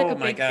videos? That was like a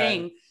big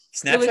thing.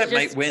 Snapchat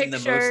might win the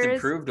most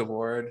improved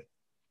award.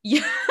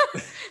 Yeah,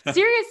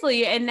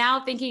 seriously. And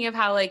now thinking of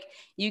how like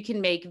you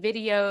can make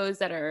videos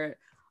that are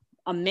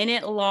a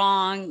minute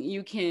long,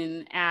 you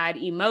can add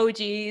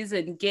emojis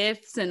and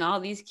GIFs and all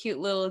these cute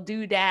little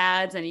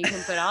doodads, and you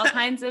can put all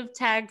kinds of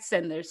text,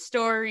 and there's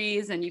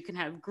stories, and you can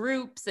have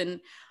groups and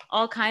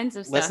all kinds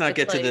of stuff. Let's not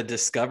get to the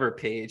Discover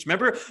page.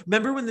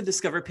 Remember when the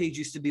Discover page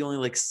used to be only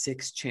like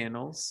 6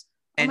 channels,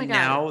 and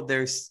now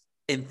there's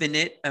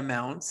infinite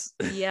amounts?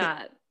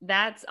 Yeah,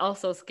 that's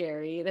also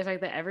scary. The fact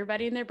that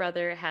everybody and their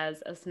brother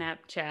has a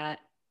Snapchat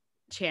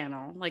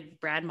channel, like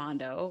Brad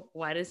Mondo.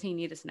 Why does he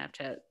need a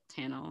Snapchat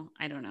channel?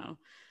 I don't know.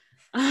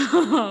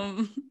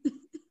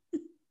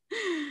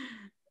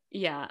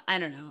 Yeah, I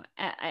don't know.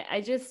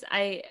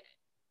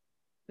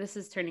 This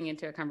is turning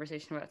into a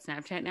conversation about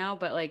Snapchat now,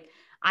 but like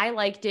I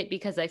liked it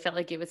because I felt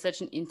like it was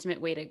such an intimate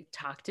way to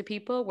talk to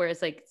people,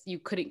 whereas like you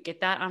couldn't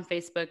get that on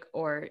Facebook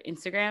or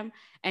Instagram,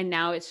 and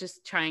now it's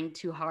just trying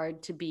too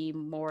hard to be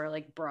more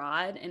like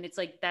broad, and it's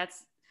like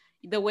that's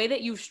the way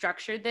that you've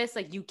structured this,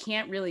 like you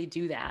can't really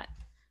do that.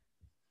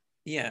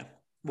 Yeah.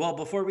 Well,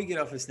 before we get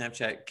off of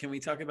Snapchat, can we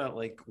talk about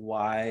like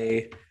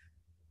why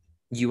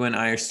you and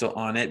I are still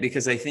on it?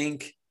 Because I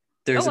think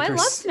there's I love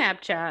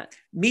Snapchat.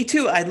 Me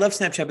too. I love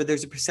Snapchat, but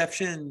there's a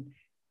perception,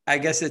 I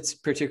guess it's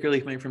particularly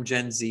coming from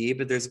Gen Z,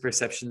 but there's a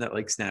perception that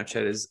like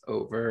Snapchat is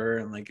over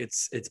and like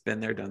it's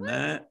been there, done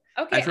that.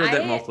 Okay. I've heard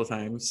that multiple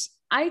times.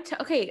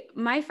 Okay.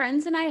 My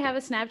friends and I have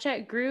a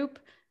Snapchat group,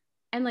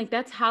 and like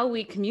that's how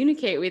we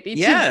communicate with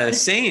each other. Yeah,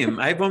 same.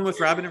 I have one with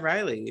Robin and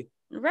Riley.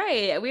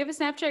 Right. We have a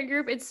Snapchat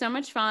group. It's so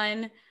much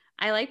fun.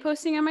 I like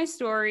posting on my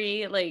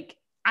story. I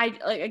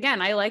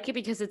like it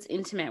because it's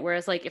intimate.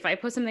 Whereas like if I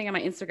post something on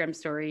my Instagram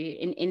story,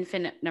 an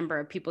infinite number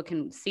of people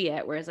can see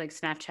it. Whereas like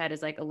Snapchat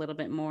is like a little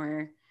bit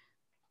more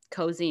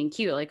cozy and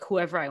cute. Like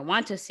whoever I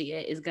want to see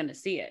it is going to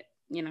see it,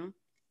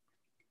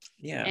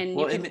 Yeah. And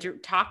you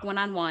can talk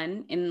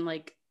one-on-one in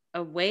like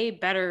a way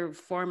better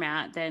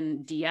format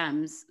than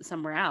DMs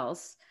somewhere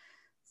else.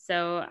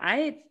 So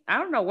I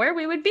don't know where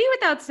we would be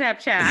without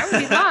Snapchat. I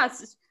would be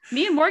lost.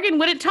 Me and Morgan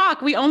wouldn't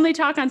talk. We only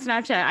talk on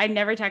Snapchat. I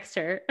never text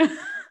her. Well,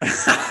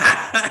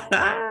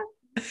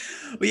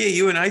 yeah,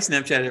 you and I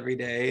Snapchat every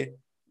day.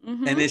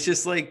 Mm-hmm. And it's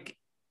just like,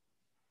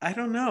 I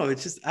don't know.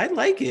 It's just, I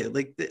like it.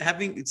 Like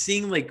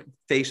seeing like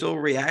facial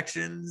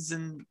reactions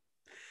and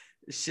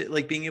shit,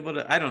 like being able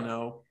to, I don't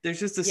know. There's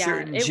just a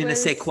certain je ne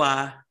sais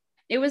quoi.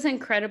 It was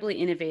incredibly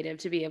innovative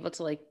to be able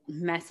to like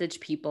message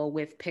people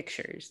with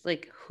pictures.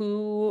 Like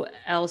who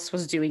else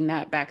was doing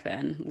that back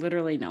then?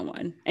 Literally no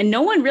one. And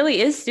no one really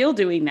is still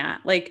doing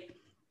that. Like,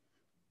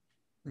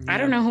 I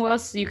don't know who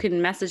else you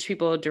can message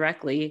people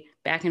directly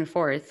back and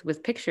forth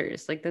with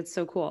pictures. Like that's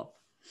so cool.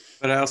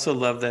 But I also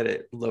love that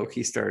it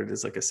low-key started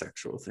as like a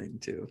sexual thing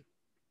too.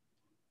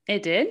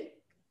 It did?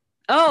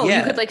 Oh, yeah,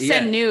 you could like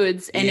send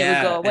nudes and it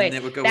would go away.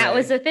 That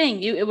was the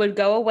thing. It would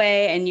go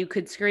away and you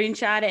could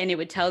screenshot it and it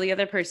would tell the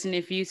other person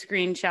if you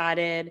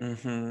screenshotted.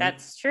 Mm-hmm.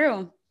 That's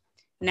true.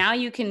 Now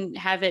you can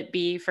have it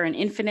be for an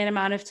infinite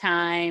amount of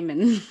time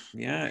and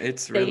yeah,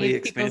 it's really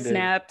expanded.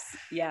 Snaps.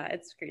 Yeah,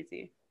 it's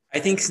crazy. I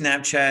think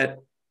Snapchat,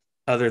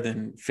 other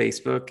than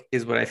Facebook,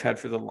 is what I've had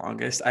for the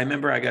longest. I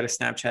remember I got a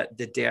Snapchat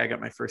the day I got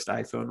my first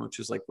iPhone, which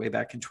was like way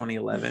back in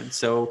 2011.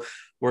 So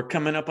we're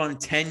coming up on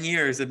 10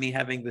 years of me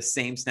having the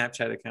same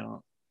Snapchat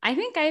account. I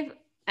think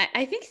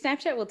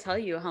Snapchat will tell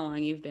you how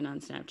long you've been on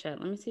Snapchat.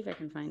 Let me see if I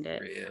can find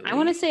it. Really? I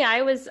want to say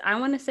I was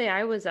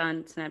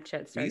on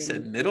Snapchat starting. You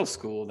said middle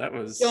school. That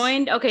was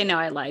joined. Okay, no,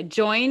 I lied.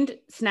 Joined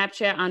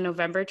Snapchat on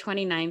November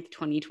 29th,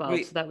 2012.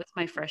 Wait, so that was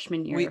my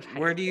freshman year of high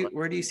school.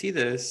 Where do you see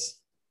this?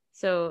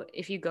 So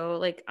if you go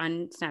like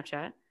on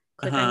Snapchat,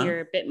 click on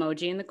your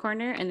Bitmoji in the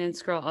corner and then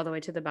scroll all the way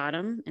to the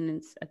bottom, and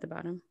it's at the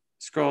bottom.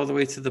 Scroll all the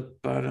way to the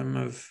bottom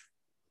of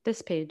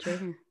this page right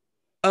here.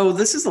 Oh,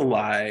 this is a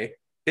lie.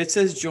 It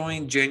says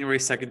joined January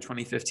 2nd,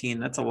 2015.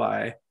 That's a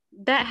lie.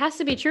 That has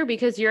to be true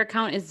because your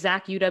account is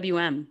Zach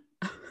UWM.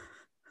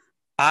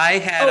 I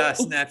had a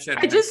Snapchat.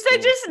 I just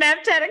said your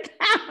Snapchat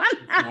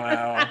account.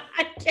 Wow.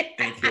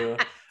 Thank you.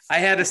 I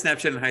had a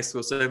Snapchat in high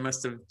school, so I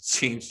must have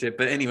changed it.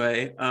 But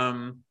anyway,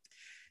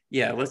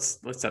 yeah, let's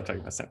stop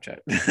talking about Snapchat.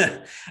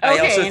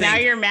 Okay, now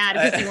you're mad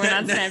because you weren't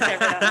on Snapchat for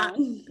that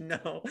long.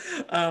 No.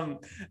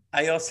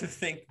 I also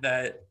think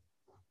that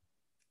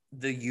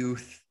the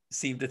youth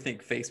seem to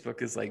think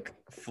Facebook is like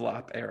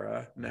flop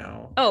era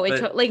now. Oh,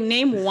 like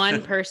name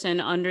one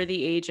person under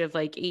the age of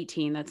like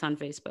 18 that's on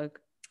Facebook.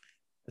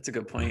 That's a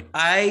good point.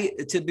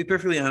 To be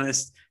perfectly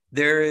honest,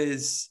 there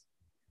is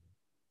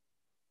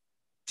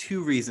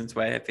two reasons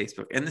why I have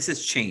Facebook, and this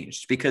has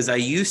changed because I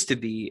used to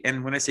be,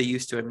 and when I say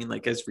used to, I mean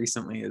like as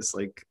recently as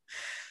like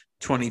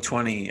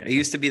 2020, I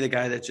used to be the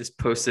guy that just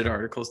posted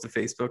articles to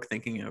Facebook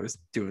thinking I was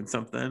doing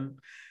something.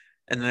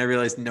 And then I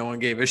realized no one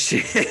gave a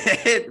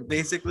shit,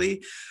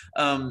 basically.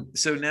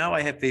 So now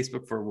I have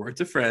Facebook for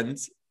words of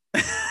friends.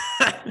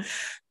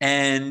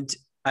 And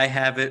I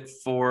have it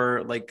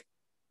for like,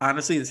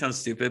 honestly, it sounds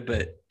stupid,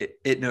 but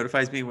it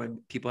notifies me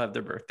when people have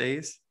their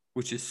birthdays,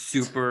 which is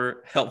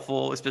super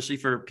helpful, especially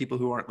for people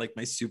who aren't like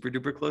my super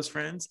duper close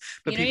friends.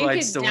 But people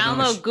I still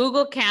download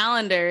Google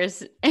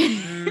Calendars.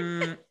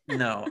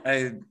 No.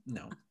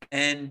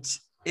 And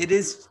it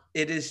is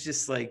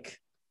just like,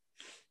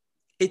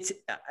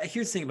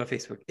 here's the thing about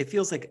Facebook. It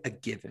feels like a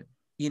given,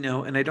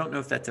 and I don't know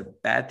if that's a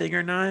bad thing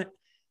or not.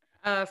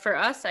 For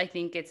us, I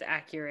think it's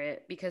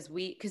accurate because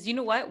you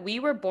know what? We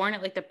were born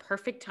at like the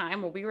perfect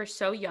time where we were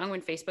so young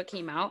when Facebook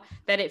came out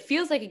that it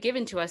feels like a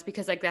given to us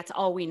because like that's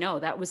all we know.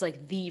 That was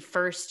like the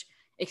first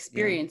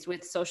experience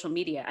with social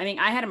media. I mean,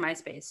 I had a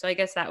MySpace, so I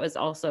guess that was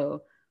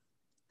also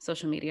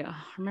social media.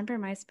 Remember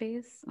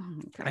MySpace? Oh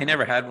my God. I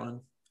never had one.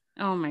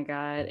 Oh my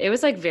God. It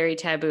was like very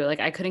taboo. Like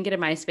I couldn't get a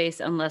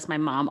MySpace unless my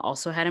mom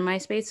also had a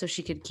MySpace so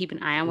she could keep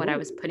an eye on what I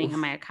was putting on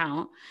my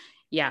account.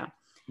 Yeah.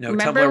 No,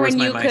 remember Tumblr was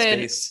my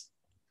MySpace.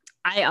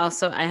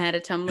 I had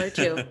a Tumblr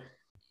too.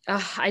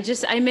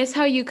 I miss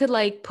how you could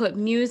like put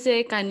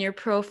music on your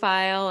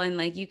profile and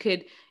like you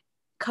could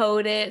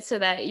code it so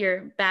that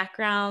your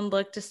background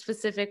looked a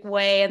specific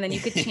way and then you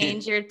could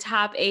change your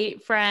top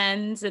 8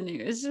 friends and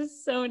it was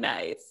just so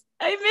nice.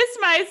 I miss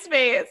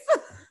MySpace.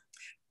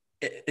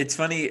 It's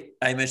funny.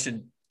 I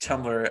mentioned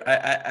Tumblr.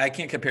 I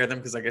can't compare them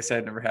because, like I said,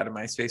 I've never had a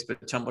MySpace, but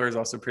Tumblr is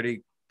also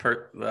pretty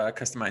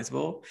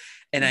customizable.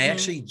 And I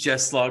actually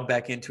just logged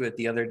back into it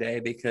the other day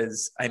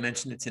because I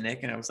mentioned it to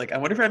Nick and I was like, I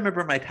wonder if I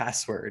remember my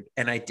password.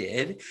 And I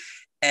did.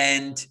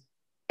 And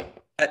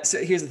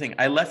so here's the thing.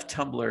 I left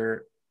Tumblr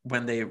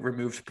when they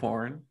removed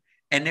porn.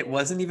 And it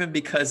wasn't even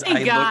because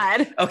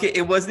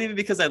it wasn't even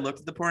because I looked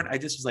at the porn. I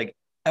just was like,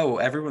 oh,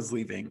 everyone's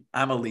leaving.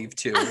 I'm gonna leave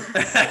too.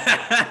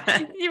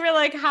 You were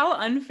like, how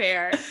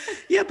unfair.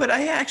 Yeah, but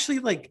I actually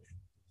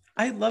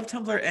I love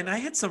Tumblr, and I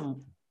had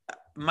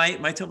my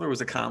Tumblr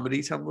was a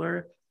comedy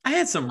Tumblr. I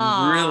had some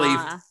really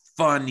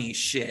funny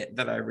shit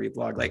that I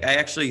reblogged. Like I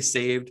actually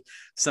saved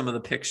some of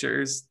the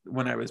pictures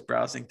when I was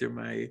browsing through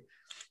my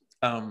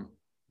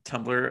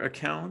Tumblr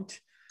account.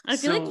 I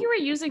feel like you were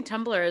using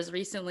Tumblr as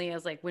recently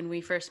as like when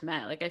we first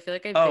met. Like I feel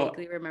like I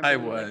vaguely remember I you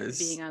was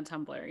like, being on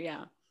Tumblr.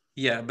 Yeah.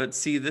 Yeah, but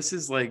see, this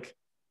is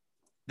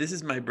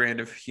my brand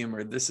of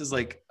humor. This is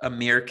like a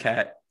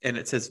meerkat and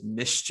it says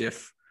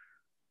mischief.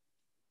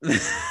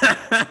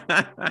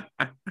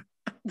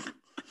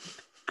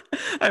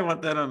 I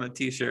want that on a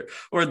t-shirt.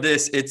 Or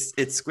this, it's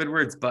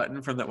Squidward's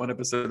button from that one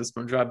episode of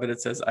SpongeBob, but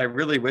it says, I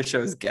really wish I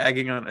was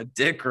gagging on a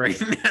dick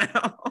right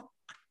now.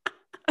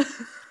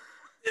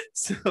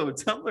 So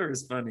Tumblr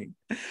is funny.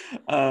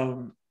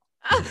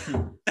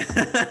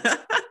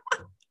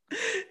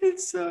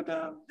 It's so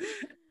dumb.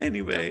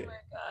 Anyway. Oh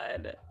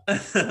my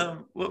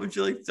God. What would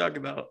you like to talk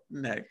about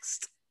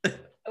next?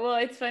 Well,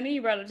 it's funny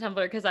you brought up Tumblr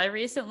because I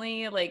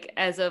recently, like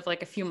as of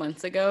like a few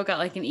months ago, got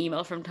like an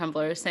email from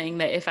Tumblr saying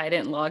that if I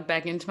didn't log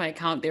back into my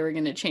account, they were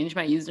going to change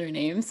my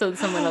username so that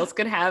someone else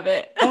could have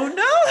it. Oh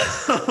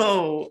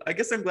no! I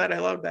guess I'm glad I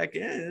logged back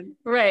in.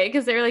 Right,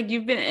 because they were like,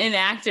 "You've been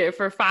inactive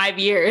for 5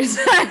 years."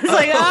 I was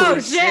like, "Oh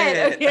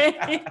shit!"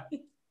 Okay.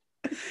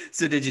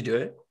 So did you do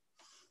it?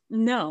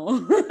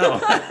 No.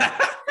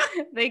 Oh.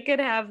 They could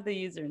have the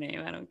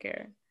username. I don't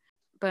care.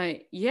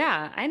 But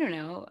yeah, I don't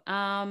know.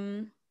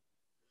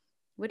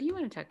 What do you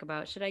want to talk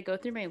about? Should I go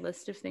through my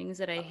list of things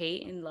that I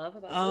hate and love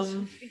about this?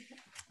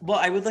 Well,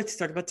 I would like to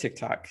talk about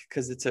TikTok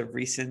because it's a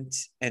recent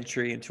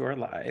entry into our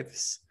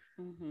lives.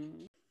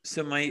 Mm-hmm.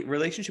 So my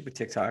relationship with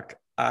TikTok,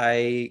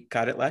 I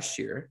got it last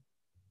year.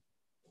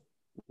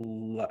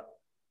 I'm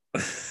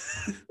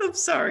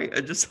sorry.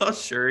 I just saw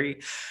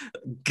Shuri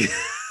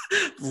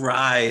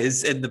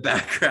rise in the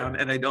background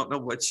and I don't know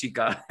what she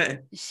got.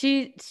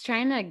 She's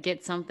trying to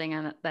get something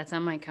on that's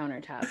on my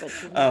countertop, but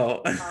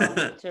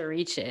she's to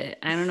reach it.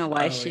 I don't know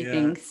why she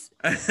thinks.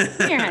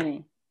 Come here,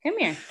 honey. Come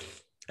here.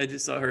 I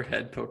just saw her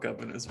head poke up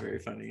and it was very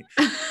funny.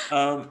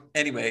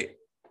 Anyway,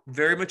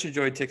 very much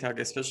enjoyed TikTok,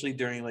 especially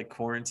during like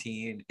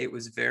quarantine. It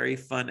was very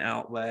fun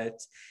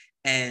outlet.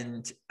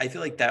 And I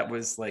feel like that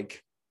was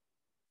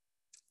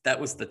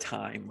the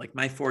time. Like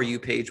my For You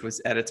page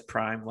was at its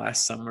prime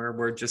last summer,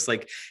 where just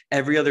like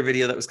every other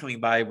video that was coming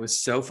by was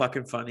so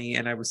fucking funny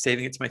and I was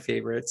saving it to my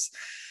favorites.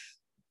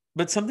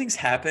 But something's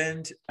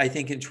happened, I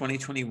think, in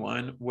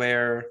 2021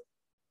 where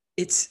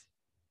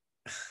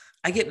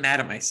I get mad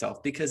at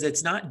myself because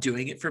it's not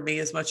doing it for me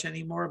as much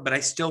anymore, but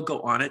I still go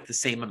on it the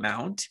same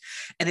amount.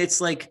 And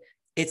it's like,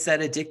 it's that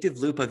addictive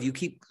loop of you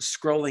keep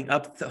scrolling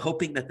up,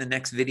 hoping that the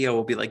next video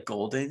will be like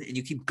golden, and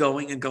you keep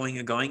going and going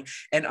and going.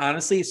 And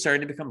honestly, it's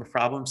starting to become a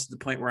problem to the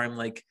point where I'm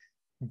like,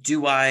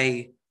 do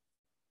I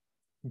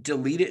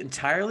delete it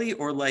entirely?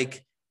 Or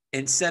like,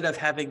 instead of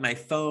having my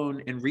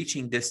phone in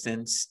reaching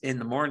distance in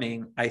the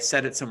morning, I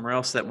set it somewhere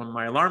else so that when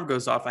my alarm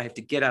goes off, I have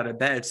to get out of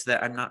bed so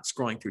that I'm not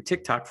scrolling through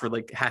TikTok for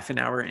like half an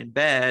hour in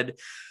bed.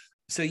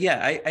 So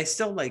yeah, I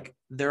still like,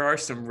 there are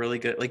some really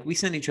good, like we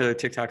send each other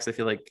TikToks, I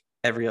feel like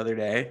every other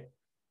day,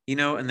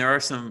 and there are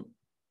some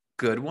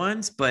good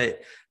ones,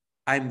 but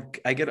I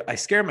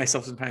scare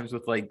myself sometimes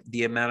with like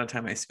the amount of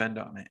time I spend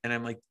on it. And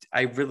I'm like,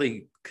 I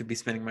really could be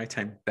spending my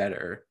time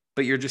better,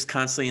 but you're just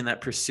constantly in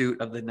that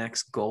pursuit of the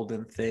next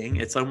golden thing.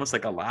 It's almost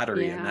like a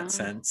lottery in that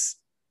sense.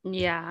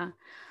 Yeah.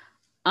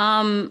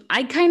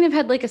 I kind of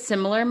had like a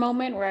similar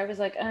moment where I was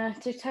like,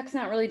 TikTok's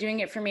not really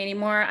doing it for me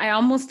anymore. I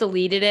almost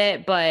deleted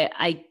it, but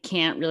I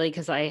can't really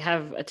because I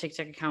have a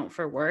TikTok account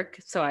for work.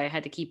 So I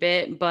had to keep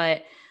it.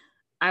 But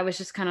I was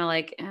just kind of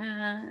like,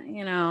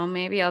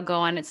 maybe I'll go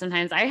on it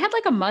sometimes. I had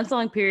like a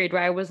month-long period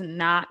where I was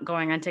not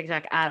going on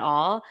TikTok at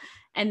all.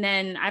 And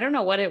then I don't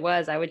know what it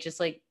was. I would just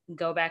like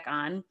go back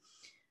on.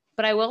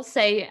 But I will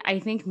say, I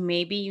think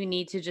maybe you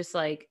need to just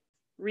like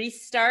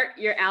restart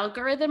your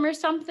algorithm or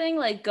something,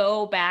 like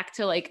go back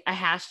to like a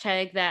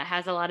hashtag that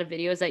has a lot of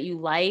videos that you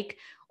like,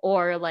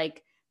 or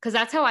like, because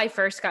that's how I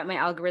first got my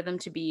algorithm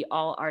to be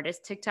all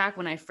artist TikTok.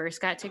 When I first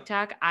got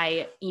TikTok,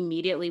 I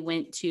immediately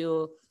went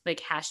to like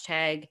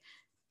hashtag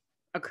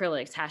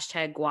acrylics,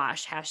 hashtag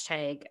gouache,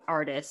 hashtag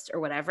artist or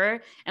whatever.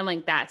 And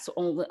like, that's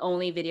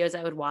only videos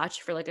I would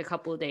watch for like a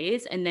couple of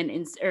days. And then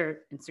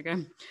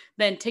Instagram,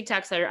 then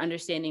TikTok started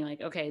understanding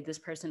like, okay, this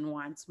person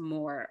wants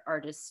more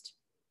artist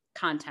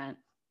content.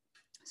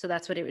 So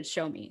that's what it would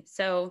show me.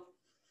 So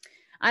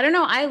I don't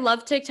know. I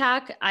love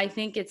TikTok. I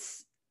think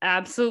it's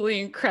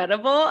absolutely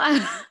incredible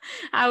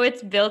how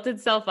it's built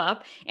itself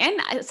up.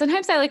 And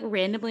sometimes I like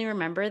randomly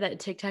remember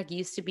that TikTok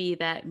used to be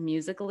that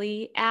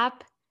Musical.ly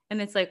app.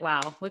 And it's like,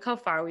 wow, look how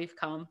far we've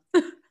come.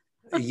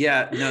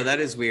 Yeah, no, that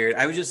is weird.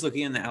 I was just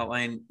looking in the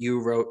outline.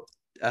 You wrote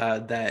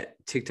that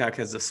TikTok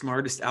has the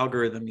smartest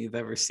algorithm you've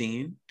ever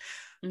seen.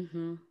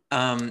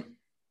 Mm-hmm.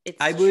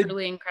 It's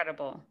truly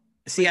incredible.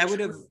 See, I would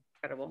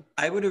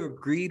have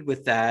agreed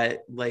with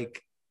that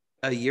like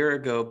a year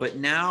ago, but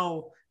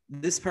now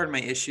this part of my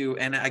issue,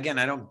 and again,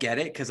 I don't get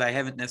it because I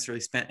haven't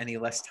necessarily spent any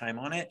less time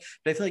on it,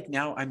 but I feel like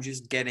now I'm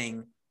just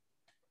getting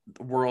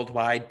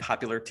worldwide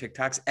popular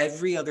TikToks.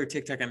 Every other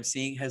TikTok I'm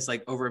seeing has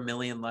like over 1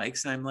 million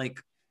likes, and I'm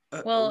like,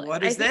 well,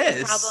 what is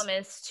this? The problem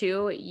is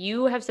too,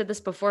 you have said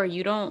this before,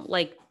 you don't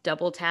like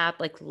double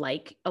tap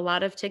like a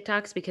lot of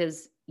TikToks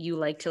because you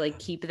like to like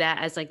keep that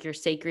as like your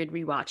sacred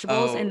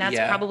rewatchables. Oh, And that's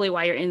yeah. probably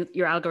why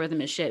your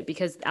algorithm is shit,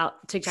 because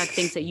TikTok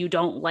thinks that you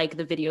don't like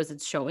the videos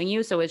it's showing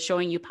you. So it's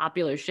showing you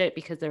popular shit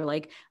because they're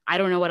like, I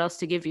don't know what else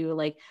to give you.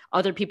 Like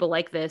other people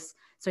like this.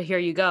 So here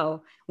you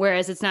go.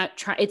 Whereas it's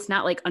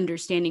not like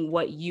understanding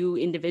what you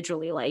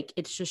individually like.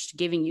 It's just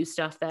giving you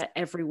stuff that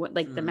everyone,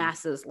 like the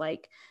masses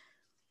like.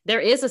 There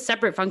is a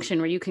separate function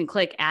where you can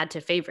click add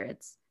to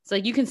favorites. So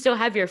like you can still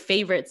have your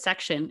favorite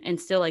section and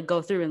still like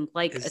go through and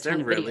like Is a ton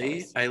there of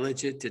really? videos. I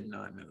legit did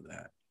not know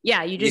that.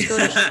 Yeah, you just go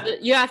to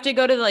you have to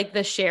go to like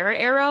the share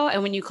arrow,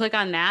 and when you click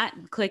on that,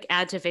 click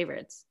add to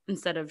favorites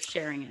instead of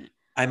sharing it.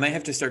 I might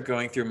have to start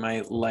going through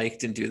my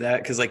liked and do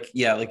that, because like,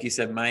 yeah, like you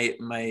said,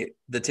 the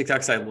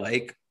TikToks I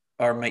like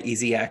are my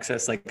easy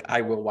access. Like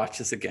I will watch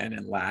this again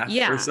and laugh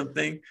or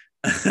something.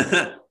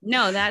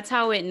 No, that's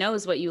how it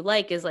knows what you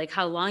like, is like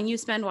how long you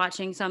spend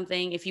watching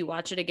something, if you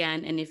watch it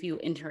again, and if you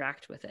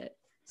interact with it.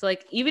 So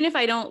like even if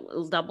I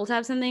don't double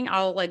tap something,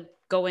 I'll like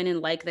go in and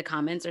like the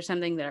comments or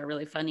something that are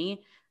really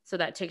funny, so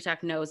that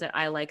TikTok knows that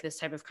I like this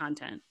type of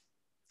content.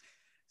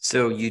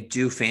 So you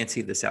do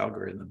fancy this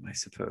algorithm, I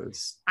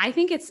suppose. I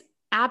think it's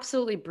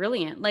absolutely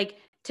brilliant. Like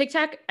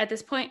TikTok at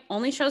this point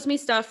only shows me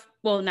stuff.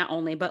 Well, not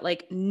only, but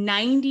like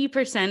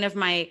 90% of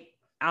my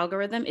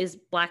algorithm is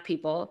Black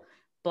people,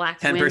 Black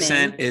 10%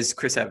 women. is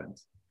Chris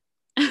Evans.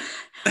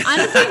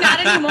 Honestly,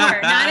 not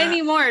anymore. Not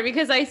anymore,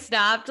 because I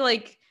stopped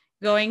like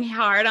going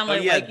hard on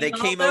like. Oh yeah, they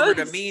came over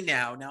to me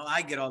now. Now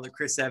I get all the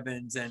Chris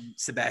Evans and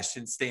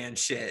Sebastian Stan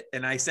shit,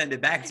 and I send it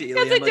back to you.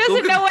 Because it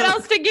doesn't know what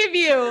else to give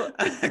you.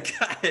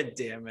 God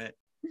damn it.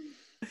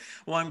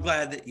 Well, I'm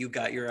glad that you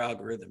got your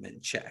algorithm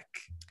in check.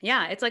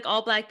 Yeah, it's like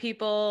all Black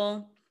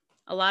people,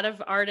 a lot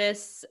of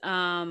artists,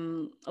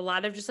 a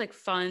lot of just like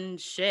fun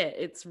shit.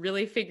 It's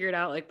really figured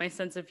out like my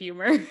sense of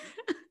humor.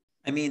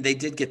 I mean, they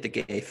did get the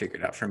gay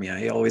figured out for me.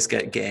 I always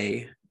get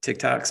gay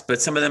TikToks,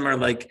 but some of them are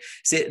like,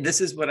 see,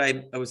 this is what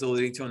I was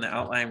alluding to in the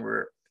outline,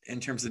 where in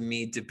terms of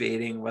me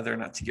debating whether or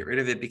not to get rid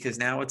of it, because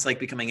now it's like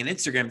becoming an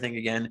Instagram thing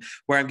again,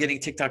 where I'm getting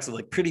TikToks of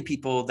like pretty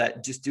people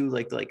that just do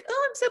like,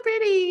 oh, I'm so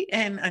pretty.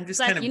 And I'm just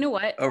kind of, you know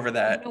what, over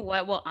that. You know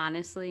what will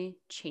honestly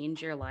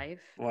change your life?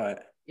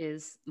 What?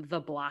 Is the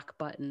block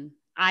button.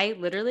 I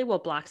literally will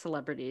block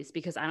celebrities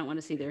because I don't want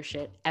to see their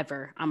shit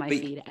ever on my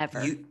feed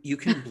ever. You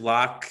can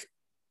block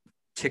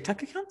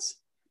TikTok accounts?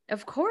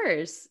 Of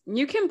course.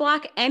 You can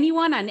block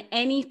anyone on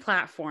any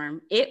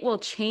platform. It will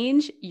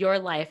change your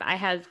life. I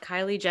have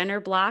Kylie Jenner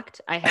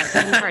blocked. I have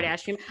Kim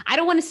Kardashian. I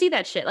don't want to see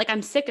that shit. Like,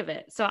 I'm sick of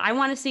it. So I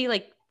want to see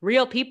like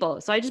real people.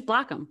 So I just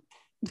block them.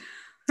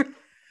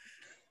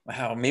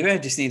 Wow. Maybe I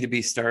just need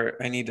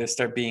to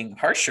start being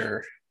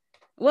harsher.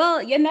 Well,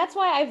 and that's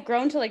why I've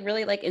grown to like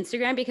really like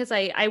Instagram, because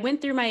I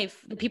went through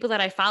the people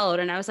that I followed,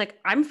 and I was like,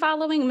 I'm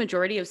following a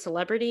majority of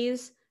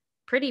celebrities,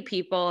 pretty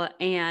people,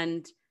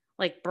 and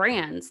like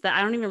brands that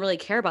I don't even really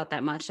care about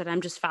that much, that I'm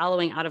just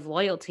following out of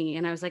loyalty.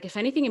 And I was like, if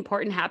anything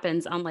important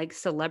happens on like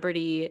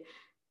celebrity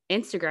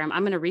Instagram,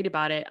 I'm going to read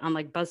about it on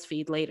like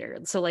BuzzFeed later.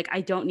 So like, I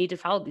don't need to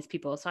follow these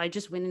people. So I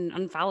just went and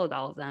unfollowed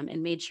all of them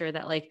and made sure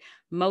that like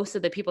most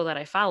of the people that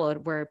I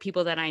followed were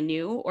people that I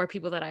knew or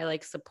people that I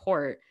like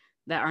support,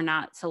 that are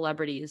not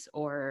celebrities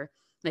or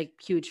like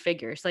huge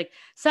figures. Like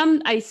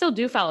I still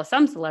do follow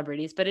some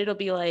celebrities, but it'll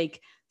be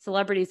like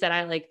celebrities that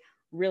I like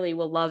really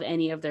will love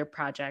any of their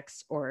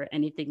projects or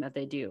anything that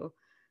they do.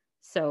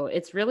 So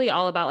it's really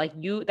all about like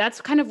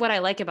that's kind of what I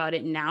like about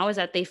it now, is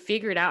that they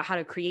figured out how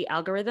to create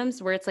algorithms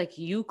where it's like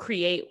you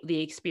create the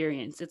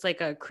experience. It's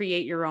like a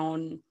create your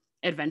own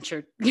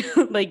adventure.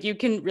 Like you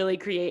can really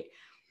create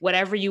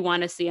whatever you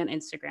want to see on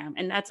Instagram.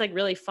 And that's like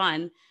really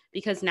fun,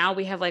 because now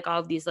we have like all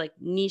of these like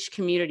niche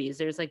communities.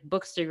 There's like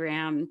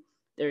Bookstagram,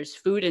 there's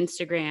food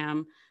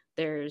Instagram,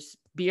 there's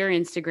beer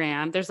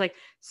Instagram. There's like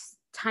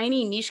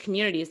tiny niche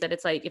communities that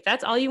it's like, if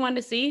that's all you want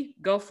to see,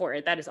 go for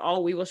it. That is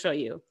all we will show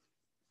you.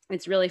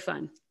 It's really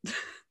fun.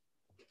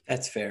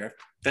 That's fair.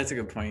 That's a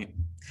good point.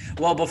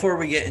 Well, before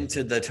we get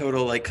into the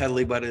total like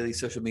cuddly buddly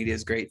social media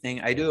is great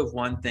thing, I do have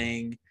one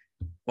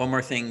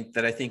more thing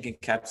that I think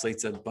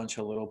encapsulates a bunch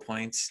of little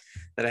points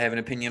that I have an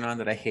opinion on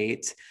that I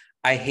hate.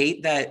 I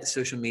hate that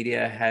social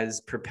media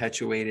has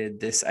perpetuated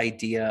this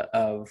idea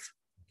of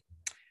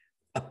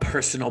a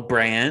personal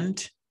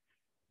brand,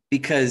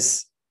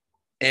 because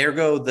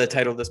ergo the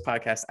title of this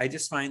podcast, I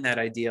just find that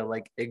idea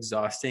like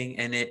exhausting.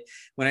 And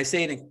when I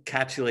say it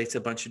encapsulates a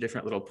bunch of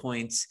different little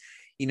points,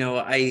 you know,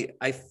 I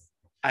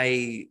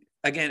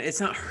again,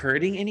 it's not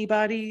hurting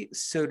anybody,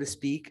 so to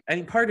speak. I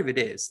mean, part of it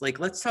is like,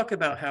 let's talk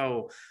about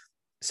how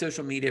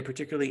social media,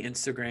 particularly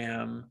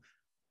Instagram,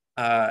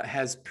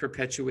 has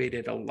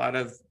perpetuated a lot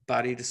of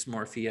body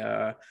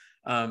dysmorphia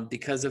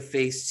because of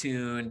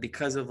Facetune,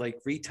 because of like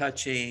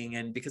retouching,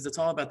 and because it's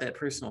all about that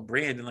personal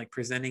brand and like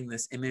presenting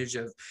this image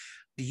of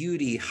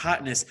beauty,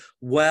 hotness,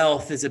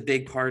 wealth is a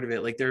big part of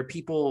it. Like there are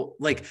people,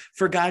 like,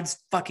 for God's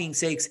fucking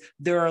sakes,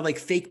 there are like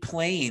fake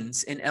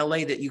planes in LA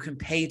that you can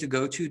pay to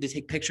go to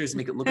take pictures and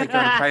make it look like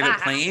you're on a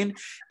private plane.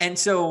 And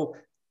so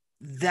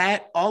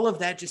that all of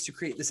that just to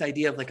create this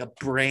idea of like a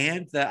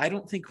brand that I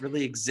don't think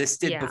really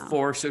existed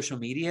before social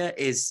media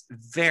is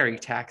very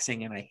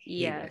taxing, and I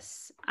hate it.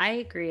 I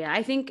agree.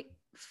 I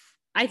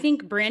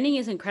think branding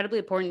is incredibly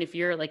important if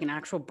you're like an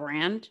actual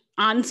brand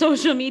on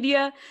social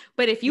media.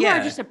 But if you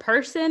are just a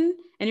person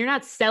and you're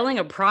not selling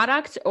a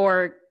product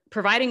or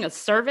providing a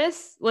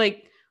service,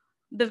 like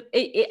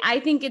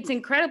I think it's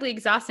incredibly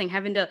exhausting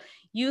having to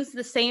use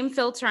the same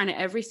filter on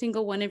every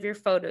single one of your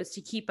photos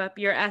to keep up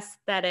your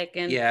aesthetic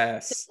and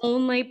to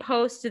only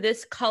post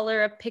this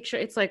color of picture.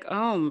 It's like,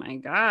 oh my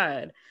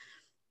God.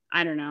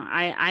 I don't know.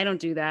 I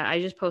don't do that.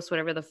 I just post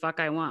whatever the fuck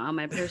I want on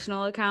my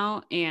personal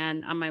account,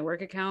 and on my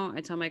work account,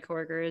 I tell my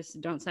coworkers,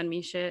 don't send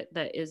me shit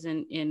that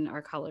isn't in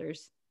our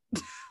colors.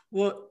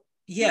 Well,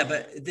 yeah,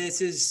 but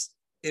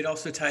it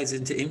also ties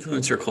into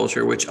influencer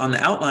culture, which on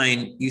the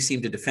outline you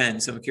seem to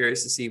defend. So I'm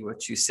curious to see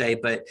what you say,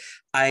 but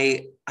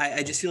I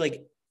just feel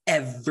like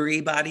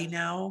everybody,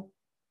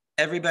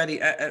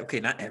 okay,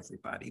 not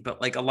everybody, but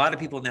like a lot of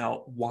people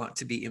now want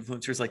to be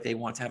influencers. Like they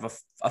want to have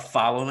a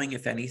following,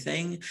 if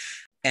anything.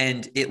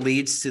 And it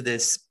leads to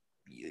this,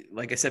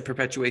 like I said,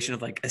 perpetuation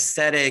of like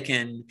aesthetic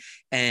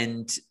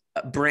and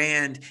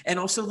brand. And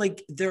also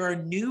like there are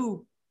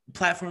new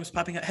platforms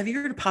popping up. Have you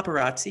heard of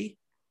Paparazzi?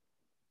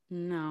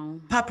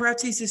 No.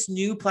 Paparazzi is this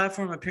new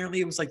platform.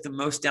 Apparently it was like the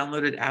most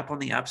downloaded app on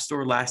the App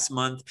Store last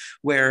month,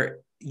 where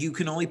you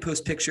can only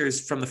post pictures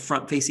from the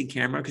front facing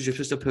camera because you're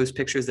supposed to post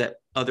pictures that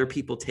other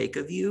people take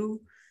of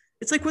you.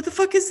 It's like, what the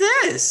fuck is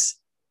this?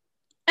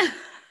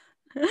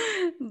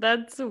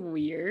 That's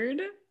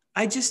weird.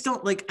 I just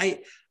don't like,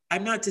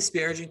 I'm not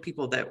disparaging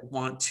people that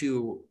want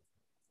to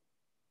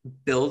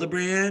build a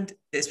brand,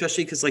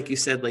 especially because like you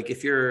said, like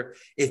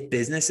if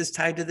business is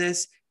tied to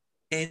this,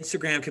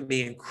 Instagram can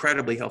be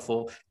incredibly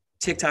helpful.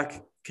 TikTok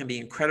can be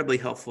incredibly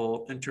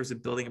helpful in terms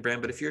of building a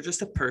brand. But if you're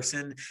just a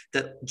person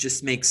that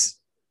just makes,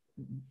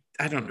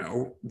 I don't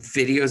know,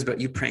 videos about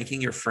you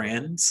pranking your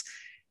friends,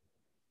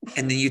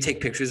 and then you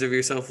take pictures of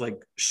yourself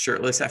like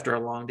shirtless after a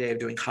long day of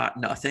doing hot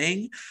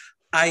nothing,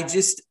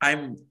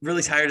 I'm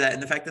really tired of that.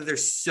 And the fact that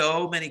there's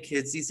so many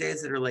kids these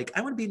days that are like,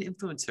 I want to be an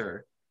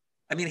influencer.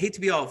 I mean, I hate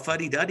to be all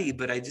fuddy-duddy,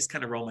 but I just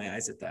kind of roll my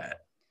eyes at that.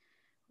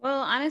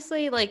 Well,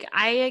 honestly, like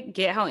I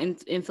get how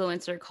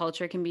influencer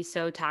culture can be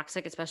so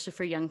toxic, especially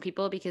for young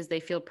people, because they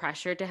feel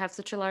pressured to have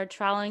such a large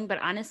following. But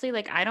honestly,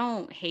 like I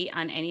don't hate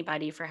on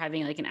anybody for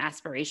having like an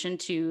aspiration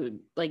to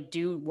like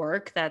do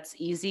work that's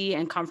easy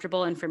and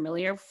comfortable and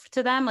familiar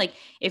to them. Like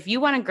if you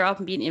want to grow up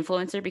and be an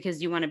influencer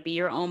because you want to be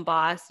your own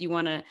boss, you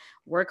want to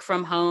work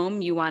from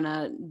home, you want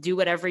to do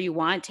whatever you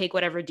want, take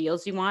whatever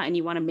deals you want, and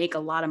you want to make a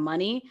lot of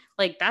money,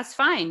 like that's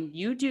fine.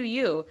 You do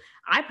you.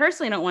 I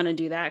personally don't want to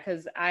do that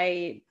because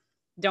I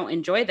don't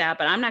enjoy that,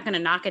 but I'm not going to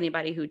knock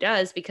anybody who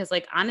does, because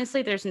like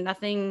honestly there's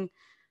nothing,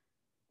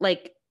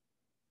 like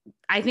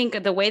I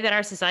think the way that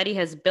our society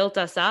has built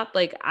us up,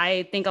 like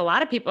I think a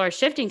lot of people are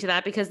shifting to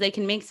that because they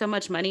can make so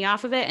much money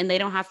off of it and they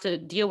don't have to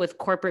deal with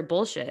corporate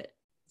bullshit.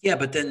 Yeah,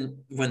 but then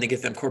when they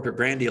get them corporate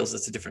brand deals,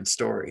 it's a different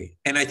story.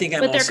 And I think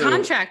they're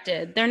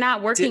contracted. They're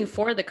not working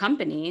for the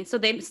company, so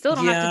they still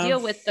don't have to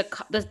deal with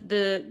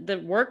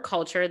the work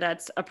culture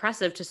that's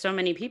oppressive to so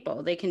many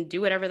people. They can do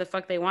whatever the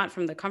fuck they want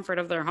from the comfort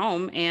of their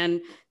home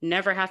and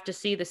never have to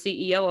see the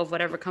CEO of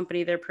whatever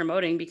company they're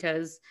promoting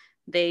because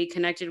they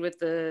connected with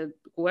the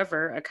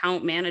whoever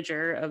account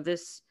manager of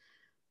this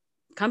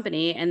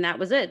company, and that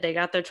was it. They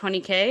got their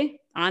 20K,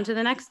 on to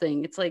the next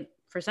thing. It's like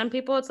for some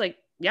people, it's like,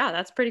 yeah,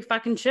 that's pretty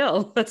fucking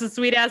chill. That's a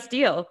sweet ass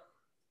deal.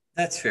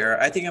 That's fair.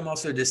 I think I'm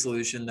also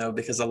disillusioned though,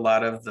 because a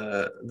lot of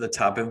the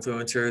top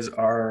influencers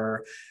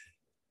are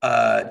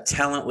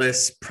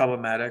talentless,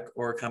 problematic,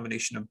 or a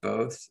combination of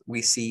both.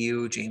 We see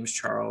you, James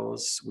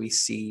Charles. We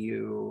see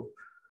you.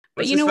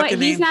 But you know what?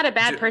 He's not a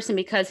bad person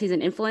because he's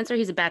an influencer.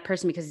 He's a bad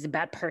person because he's a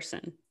bad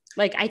person.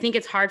 Like, I think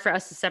it's hard for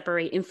us to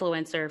separate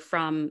influencer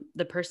from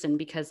the person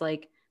because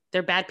like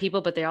they're bad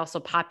people, but they're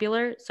also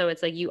popular. So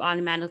it's like you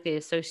automatically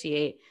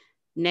associate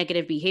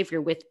negative behavior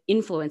with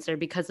influencer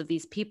because of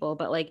these people.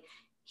 But like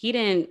he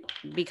didn't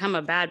become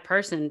a bad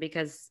person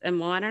because, and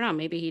well, I don't know,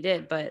 maybe he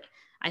did, but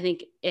I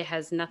think it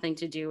has nothing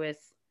to do with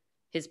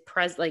his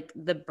like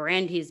the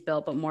brand he's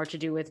built, but more to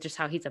do with just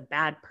how he's a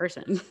bad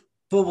person.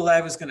 Well,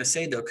 I was going to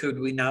say though, could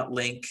we not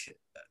link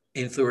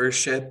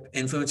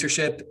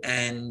influencership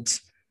and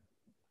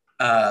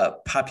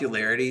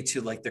popularity to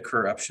like the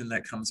corruption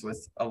that comes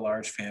with a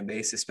large fan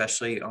base,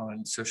 especially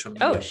on social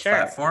media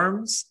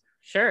platforms?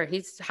 Sure.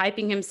 He's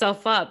hyping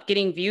himself up,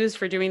 getting views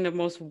for doing the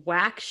most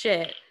whack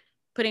shit,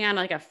 putting on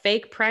like a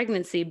fake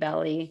pregnancy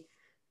belly.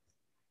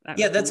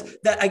 Yeah,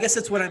 I guess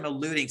that's what I'm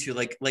alluding to.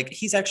 Like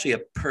he's actually a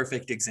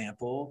perfect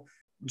example.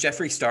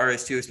 Jeffree Star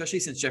is too, especially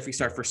since Jeffree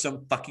Star for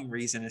some fucking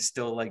reason is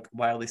still like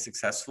wildly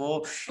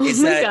successful.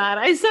 God,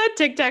 I saw a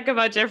TikTok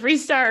about Jeffree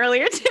Star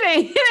earlier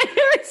today.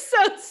 It was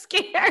so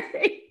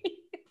scary.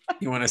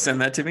 You want to send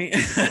that to me?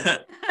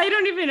 I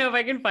don't even know if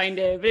I can find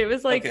it, but it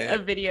was like a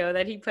video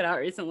that he put out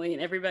recently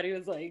and everybody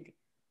was like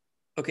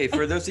Okay,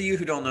 for those of you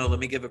who don't know, let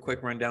me give a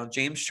quick rundown.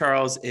 James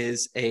Charles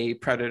is a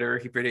predator.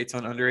 He predates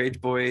on underage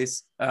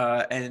boys.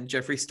 And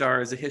Jeffree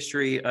Star is a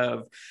history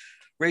of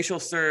racial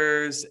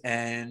slurs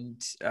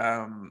and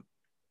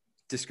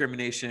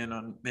discrimination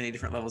on many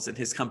different levels in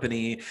his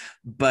company.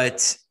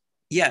 But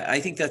yeah, I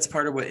think that's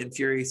part of what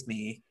infuriates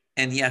me.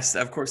 And yes,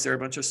 of course, there are a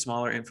bunch of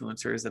smaller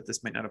influencers that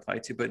this might not apply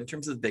to, but in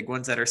terms of the big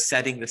ones that are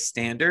setting the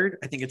standard,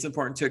 I think it's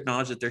important to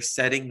acknowledge that they're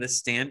setting the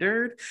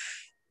standard,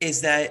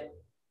 is that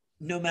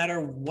no matter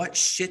what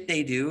shit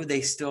they do,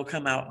 they still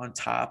come out on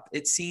top,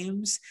 it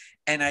seems.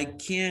 And I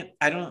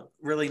don't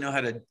really know how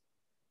to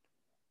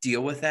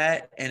deal with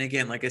that. And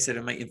again, like I said,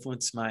 it might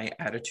influence my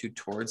attitude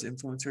towards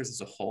influencers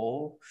as a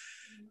whole.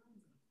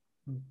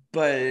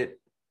 But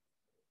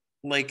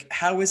like,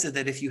 how is it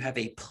that if you have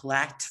a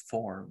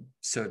platform,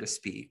 so to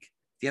speak,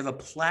 if you have a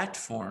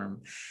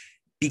platform,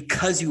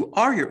 because you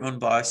are your own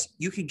boss,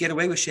 you can get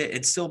away with shit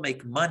and still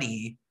make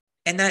money?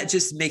 And that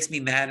just makes me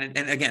mad.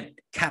 And again,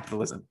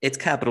 capitalism. It's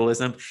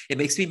capitalism. It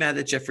makes me mad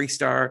that Jeffree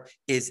Star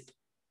is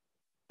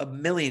a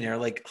millionaire,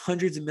 like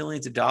hundreds of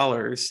millions of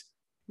dollars.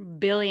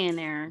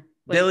 Billionaire.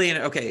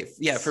 Billionaire. Okay.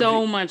 Yeah.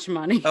 So much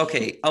money.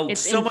 Okay.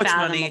 So much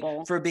money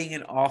for being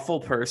an awful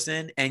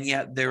person. And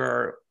yet there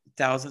are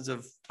thousands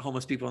of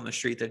homeless people on the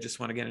street that just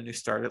want to get a new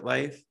start at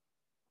life.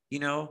 You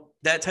know,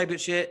 that type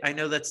of shit. I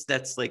know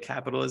that's like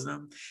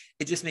capitalism.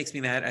 It just makes me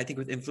mad. I think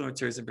with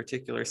influencers in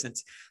particular,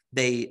 since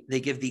they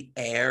give the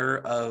air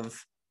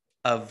of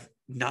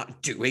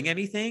not doing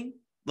anything,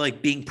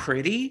 like being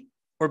pretty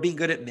or being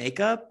good at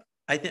makeup.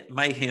 I think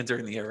my hands are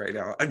in the air right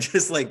now. I'm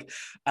just like,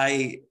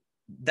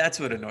 that's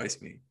what annoys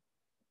me.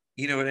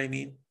 You know what I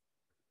mean?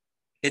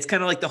 It's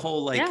kind of like the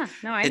whole, like, yeah,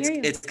 no, I hear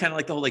you. It's kind of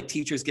like the whole, like,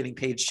 teachers getting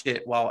paid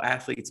shit while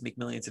athletes make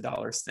millions of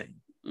dollars thing.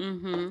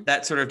 Mm-hmm.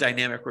 That sort of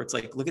dynamic where it's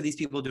like, look at these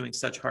people doing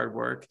such hard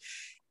work.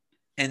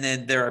 And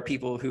then there are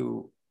people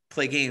who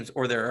play games,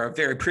 or there are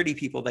very pretty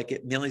people that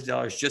get millions of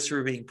dollars just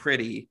for being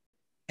pretty.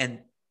 And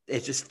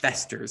it just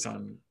festers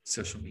on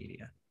social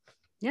media.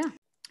 Yeah.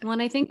 Well,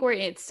 and I think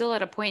it's still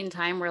at a point in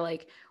time where,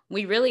 like,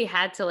 we really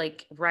had to,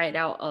 like, ride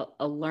out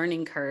a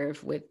learning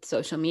curve with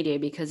social media,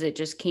 because it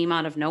just came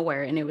out of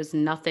nowhere and it was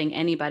nothing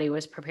anybody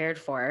was prepared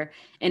for,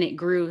 and it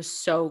grew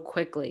so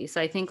quickly. So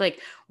I think, like,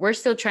 we're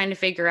still trying to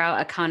figure out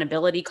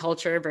accountability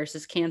culture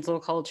versus cancel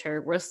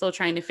culture. We're still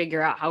trying to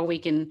figure out how we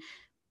can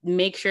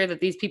make sure that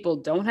these people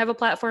don't have a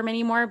platform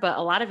anymore. But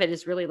a lot of it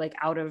is really, like,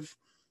 out of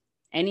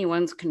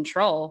anyone's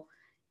control.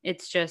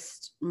 It's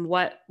just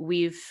what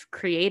we've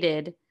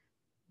created,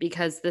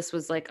 because this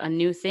was like a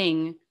new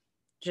thing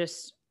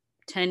just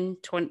 10,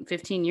 20,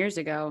 15 years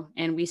ago,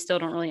 and we still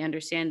don't really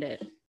understand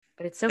it.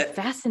 But it's so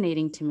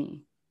fascinating to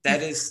me.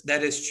 That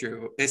is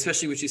true,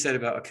 especially what you said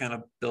about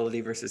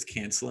accountability versus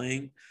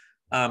canceling.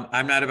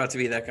 I'm not about to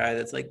be that guy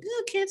that's like,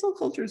 cancel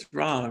culture is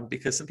wrong,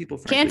 because some people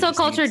cancel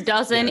culture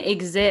doesn't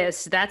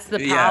exist. That's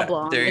the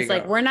problem. It's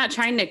like, we're not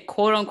trying to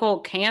quote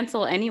unquote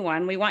cancel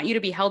anyone. We want you to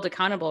be held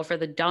accountable for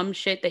the dumb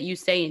shit that you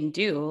say and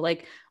do.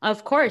 Like,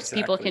 of course,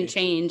 people can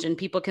change and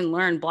people can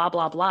learn, blah,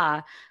 blah,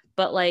 blah.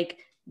 But, like,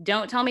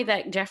 don't tell me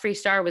that Jeffree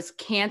Star was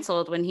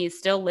canceled when he's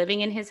still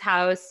living in his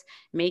house,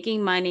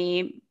 making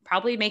money,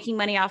 probably making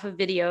money off of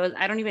videos.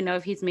 I don't even know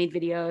if he's made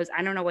videos.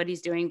 I don't know what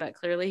he's doing, but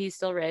clearly he's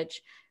still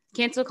rich.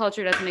 Cancel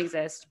culture doesn't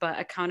exist, but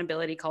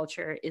accountability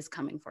culture is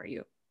coming for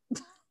you.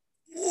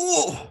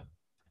 Ooh,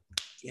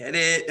 get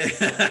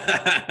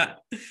it?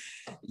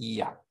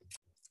 Yeah.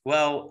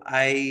 Well,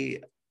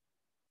 I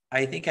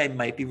think I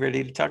might be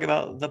ready to talk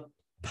about the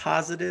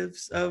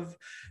positives of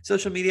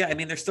social media. I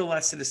mean, there's still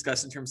lots to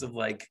discuss in terms of,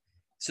 like,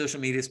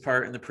 social media's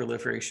part in the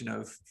proliferation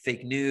of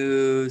fake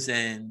news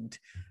and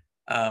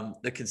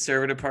the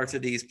conservative parts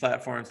of these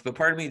platforms. But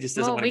part of me just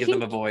doesn't want to give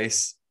them a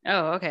voice.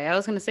 Oh, okay. I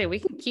was going to say, we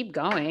can keep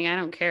going. I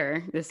don't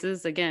care. This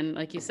is, again,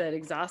 like you said,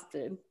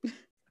 exhausted.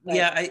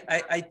 Yeah.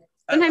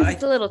 Sometimes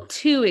it's a little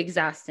too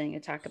exhausting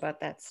to talk about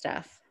that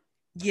stuff.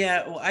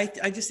 Yeah. Well,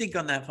 I just think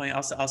on that point,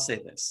 I'll say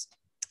this.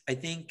 I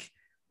think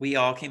we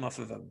all came off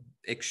of an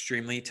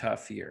extremely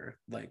tough year,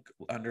 like,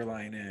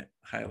 underline it,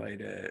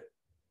 highlight it,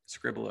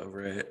 scribble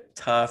over it.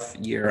 Tough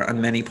year on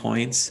many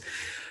points,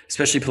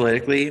 especially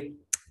politically.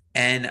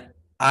 And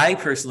I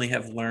personally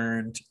have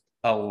learned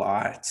a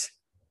lot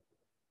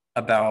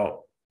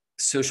about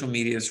social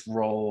media's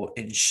role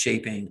in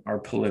shaping our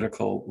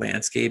political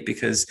landscape,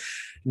 because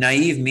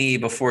naive me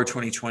before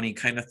 2020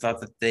 kind of thought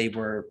that they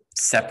were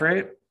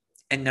separate.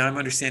 And now I'm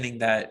understanding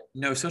that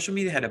no, social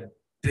media had a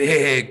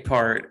big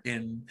part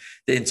in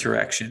the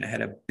insurrection. It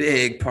had a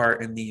big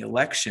part in the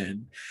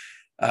election,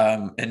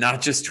 and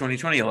not just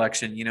 2020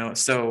 election, you know?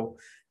 So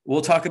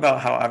we'll talk about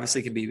how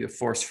obviously it can be a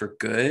force for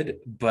good,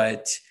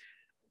 but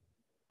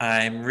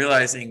I'm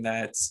realizing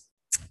that,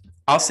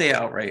 I'll say it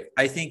outright,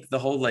 I think the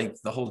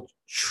whole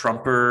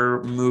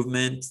Trumper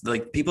movement,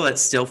 like, people that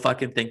still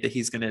fucking think that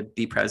he's going to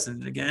be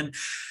president again,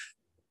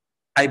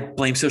 I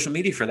blame social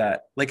media for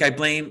that. Like, I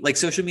blame, like,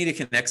 social media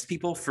connects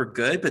people for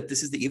good, but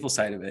this is the evil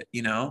side of it,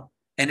 you know?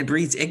 And it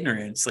breeds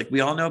ignorance. Like,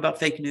 we all know about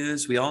fake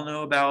news. We all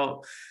know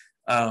about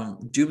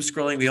doom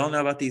scrolling. We all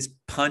know about these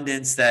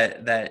pundits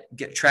that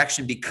get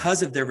traction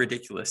because of their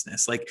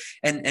ridiculousness. Like,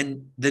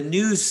 and the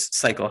news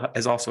cycle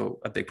is also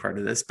a big part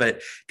of this,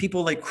 but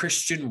people like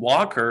Christian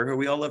Walker, who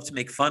we all love to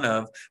make fun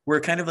of, we're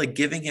kind of like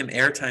giving him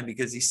airtime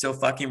because he's so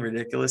fucking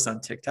ridiculous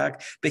on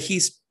TikTok, but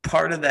he's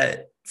part of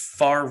that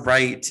far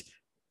right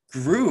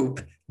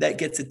group that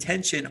gets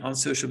attention on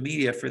social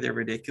media for their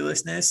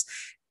ridiculousness.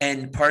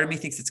 And part of me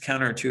thinks it's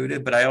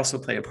counterintuitive, but I also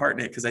play a part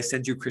in it because I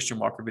send you Christian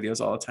Walker videos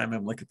all the time.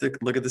 I'm like,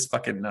 look at this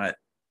fucking nut,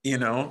 you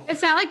know?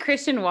 It's not like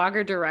Christian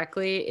Walker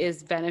directly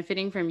is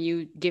benefiting from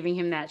you giving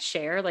him that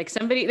share. Like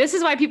somebody, this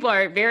is why people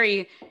are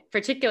very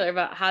particular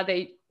about how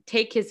they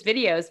take his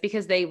videos,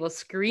 because they will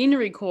screen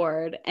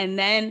record and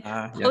then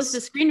post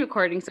a screen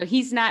recording. So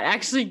he's not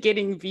actually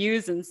getting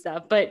views and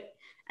stuff. But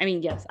I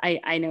mean, yes,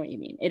 I know what you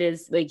mean. It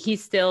is like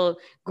he's still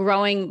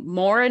growing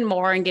more and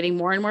more and getting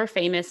more and more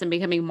famous and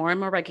becoming more and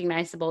more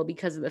recognizable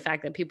because of the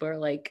fact that people are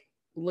like,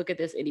 look at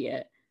this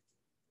idiot.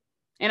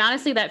 And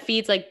honestly, that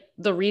feeds like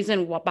the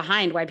reason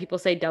behind why people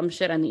say dumb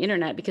shit on the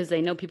internet, because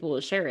they know people will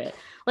share it.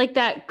 Like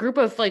that group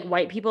of like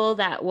white people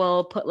that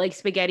will put like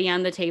spaghetti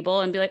on the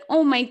table and be like,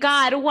 oh my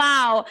God,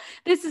 wow,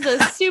 this is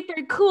a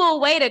super cool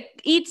way to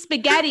eat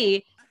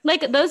spaghetti.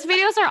 Like those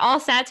videos are all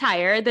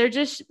satire. They're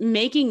just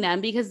making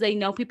them because they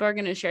know people are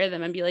going to share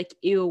them and be like,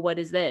 ew, what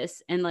is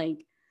this? And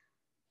like,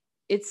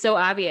 it's so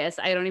obvious.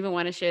 I don't even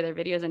want to share their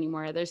videos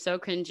anymore. They're so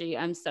cringy.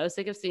 I'm so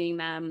sick of seeing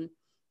them.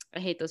 I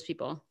hate those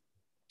people.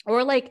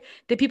 Or like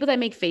the people that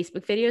make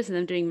Facebook videos and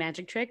them doing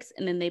magic tricks,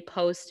 and then they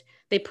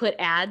put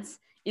ads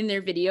in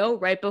their video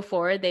right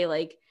before they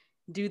like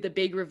do the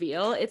big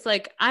reveal. It's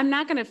like, I'm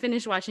not going to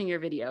finish watching your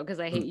video because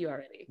I hate you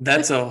already.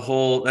 That's a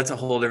whole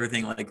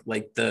everything. Like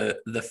we'll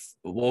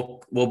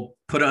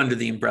put it under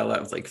the umbrella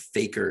of like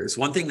fakers.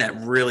 One thing that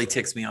really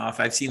ticks me off,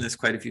 I've seen this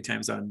quite a few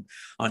times on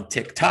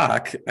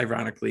TikTok,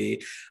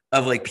 ironically,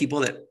 of like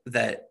people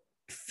that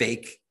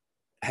fake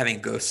having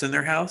ghosts in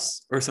their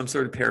house or some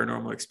sort of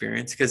paranormal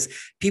experience, because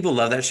people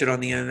love that shit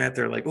on the internet.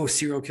 They're like, oh,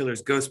 serial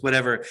killers, ghosts,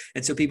 whatever.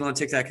 And so people on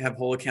TikTok have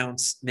whole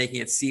accounts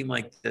making it seem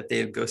like that they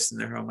have ghosts in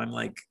their home. I'm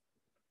like,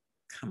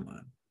 come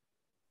on.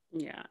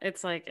 Yeah,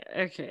 it's like,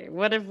 okay,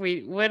 what have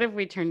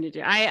we turned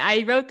into?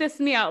 I wrote this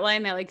in the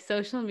outline that like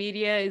social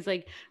media is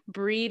like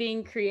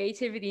breeding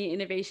creativity,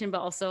 innovation,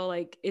 but also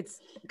like it's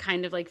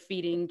kind of like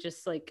feeding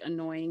just like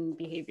annoying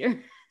behavior.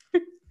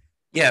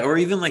 Yeah, or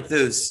even like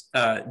those.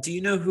 Do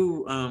you know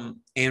who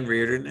Ann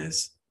Reardon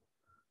is?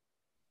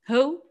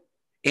 Who?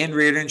 Ann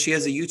Reardon. She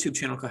has a YouTube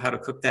channel called How to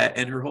Cook That,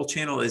 and her whole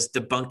channel is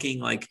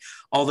debunking like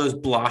all those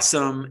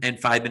Blossom and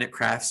 5 Minute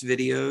Crafts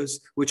videos,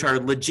 which are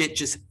legit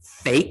just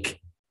fake.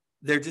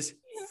 They're just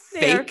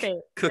fake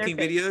cooking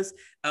videos.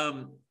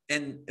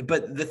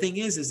 But the thing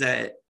is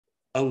that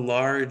a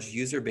large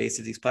user base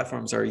of these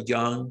platforms are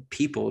young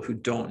people who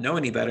don't know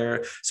any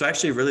better. So I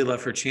actually really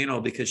love her channel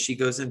because she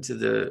goes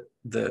into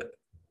the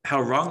how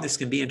wrong this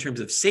can be in terms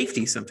of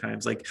safety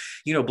sometimes. Like,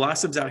 you know,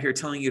 Blossom's out here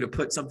telling you to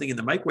put something in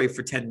the microwave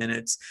for 10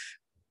 minutes.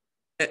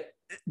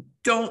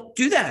 Don't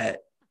do that.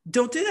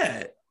 Don't do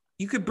that.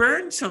 You could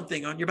burn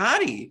something on your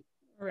body.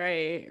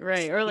 Right.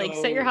 Or like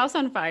set your house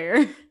on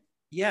fire.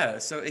 Yeah.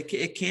 So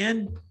it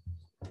can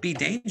be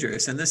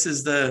dangerous. And this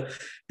is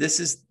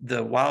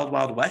the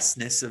wild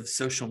westness of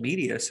social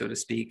media, so to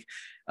speak.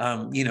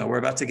 You know, we're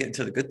about to get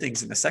into the good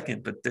things in a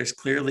second, but there's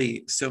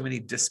clearly so many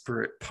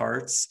disparate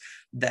parts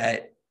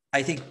that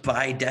I think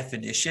by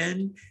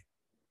definition,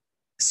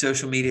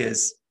 social media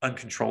is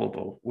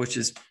uncontrollable, which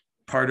is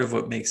part of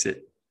what makes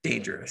it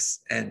dangerous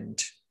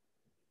and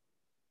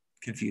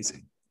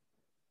confusing.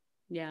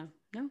 Yeah,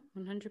 no,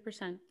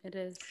 100%. It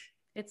is.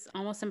 It's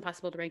almost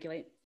impossible to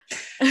regulate.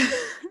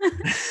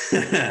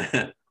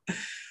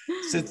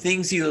 So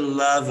things you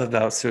love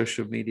about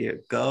social media,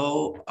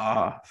 go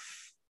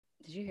off.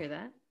 Did you hear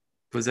that?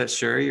 Was that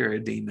Shuri or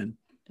a demon?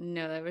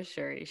 No, that was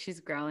Shuri. She's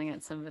growling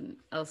at someone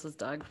else's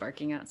dog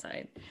barking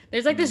outside.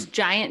 There's like this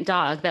giant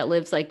dog that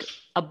lives like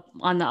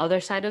on the other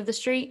side of the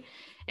street,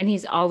 and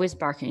he's always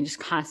barking just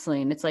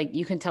constantly. And it's like,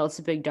 you can tell it's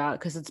a big dog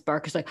because its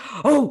bark is like,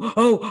 oh,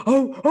 oh,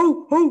 oh,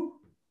 oh, oh.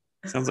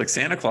 Sounds like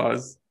Santa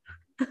Claus.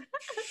 But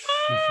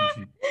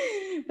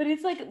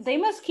it's like, they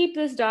must keep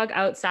this dog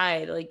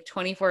outside like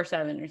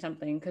 24/7 or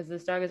something, because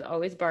this dog is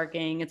always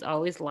barking. It's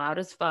always loud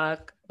as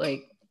fuck.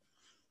 Like,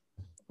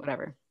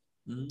 whatever.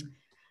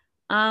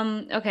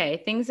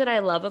 Okay, things that I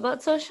love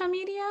about social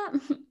media.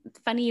 It's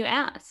funny you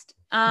asked.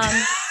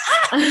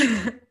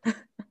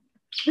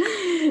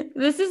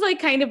 This is like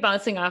kind of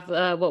bouncing off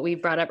what we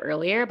brought up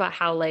earlier about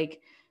how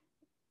like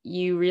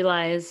you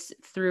realize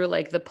through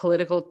like the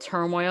political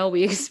turmoil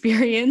we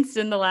experienced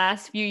in the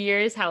last few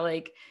years, how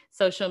like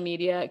social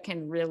media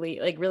can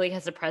really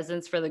has a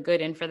presence for the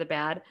good and for the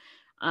bad.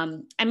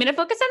 I'm going to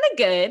focus on the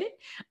good.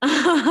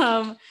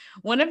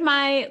 One of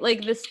my,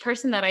 like, this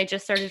person that I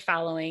just started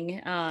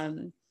following,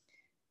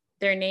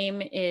 their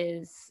name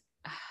is,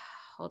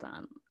 hold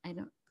on.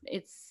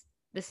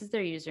 This is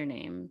their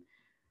username,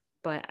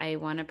 but I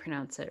want to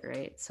pronounce it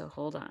right. So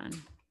hold on.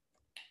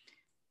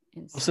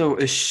 Also,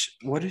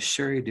 what is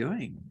Sherry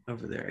doing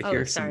over there? I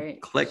hear some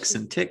clicks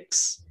and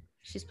ticks.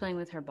 She's playing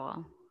with her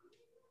ball.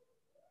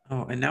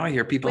 Oh, and now I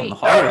hear people in the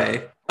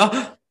hallway.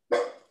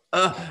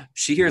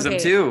 She hears them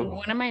too.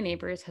 One of my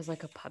neighbors has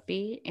like a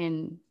puppy,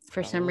 and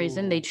for some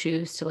reason they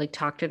choose to like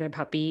talk to their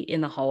puppy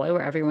in the hallway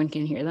where everyone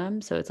can hear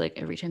them. So it's like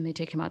every time they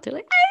take him out, they're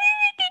like,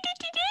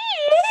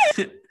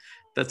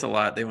 that's a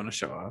lot. They want to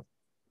show off.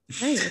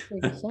 Right.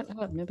 Like, shut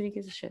up. Nobody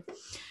gives a shit.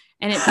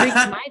 And it freaks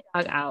my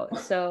dog out.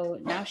 So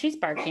now she's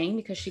barking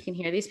because she can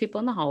hear these people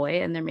in the hallway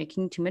and they're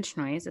making too much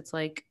noise. It's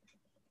like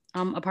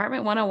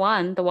apartment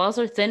 101. The walls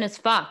are thin as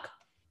fuck.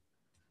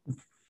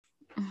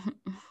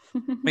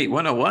 Wait,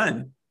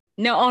 101?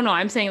 No,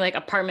 I'm saying like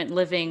apartment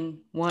living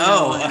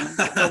 101.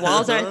 The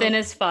walls are thin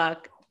as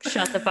fuck.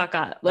 Shut the fuck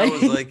up. I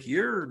was like,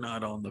 you're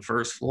not on the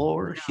first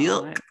floor.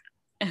 No.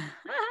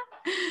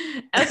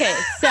 Okay,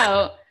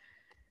 so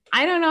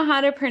I don't know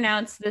how to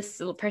pronounce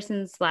this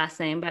person's last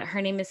name, but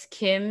her name is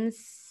Kim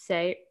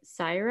Saira,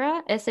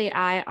 Saira.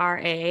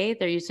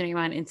 Their username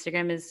on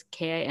Instagram is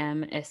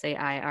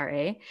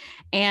KIMSAIRA.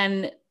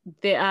 And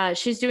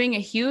she's doing a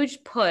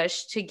huge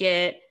push to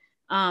get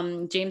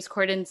James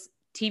Corden's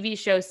TV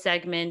show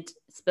segment,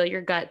 Spill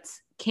Your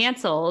Guts,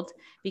 canceled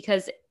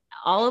because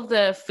all of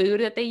the food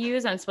that they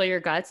use on Spill Your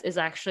Guts is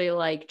actually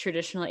like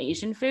traditional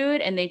Asian food,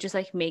 and they just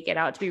like make it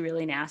out to be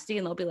really nasty,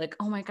 and they'll be like,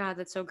 oh my God,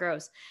 that's so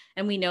gross.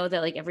 And we know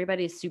that like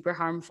everybody is super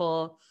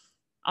harmful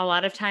a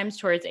lot of times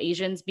towards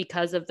Asians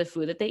because of the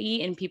food that they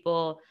eat. And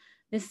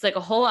this is like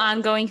a whole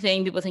ongoing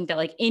thing. People think that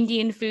like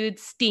Indian food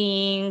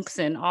stinks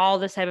and all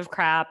this type of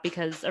crap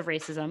because of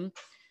racism.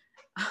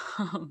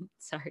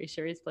 Sorry,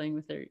 Sherry's playing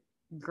with her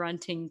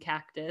grunting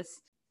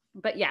cactus.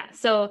 But yeah,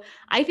 so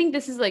I think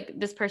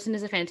this person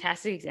is a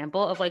fantastic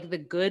example of like the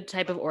good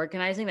type of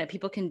organizing that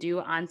people can do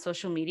on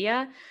social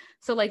media.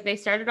 So like they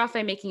started off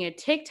by making a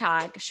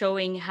TikTok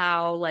showing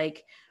how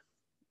like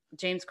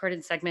James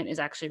Corden's segment is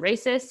actually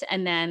racist.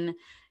 And then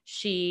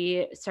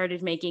she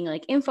started making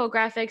like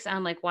infographics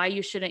on like why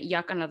you shouldn't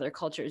yuck on other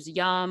cultures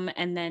yum,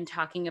 and then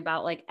talking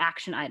about like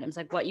action items,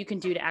 like what you can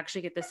do to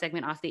actually get this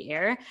segment off the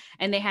air.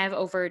 And they have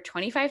over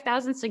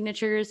 25,000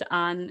 signatures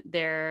on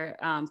their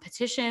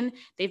petition.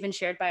 They've been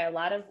shared by a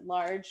lot of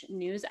large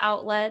news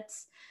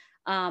outlets.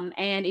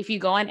 And if you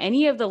go on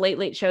any of the Late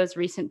Late Show's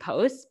recent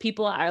posts,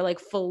 people are like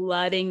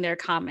flooding their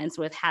comments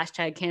with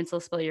hashtag cancel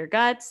spill your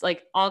guts,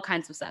 like all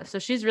kinds of stuff. So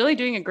she's really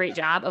doing a great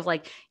job of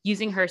like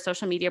using her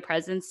social media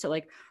presence to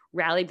like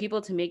rally people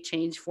to make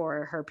change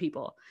for her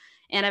people.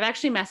 And I've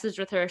actually messaged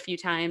with her a few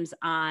times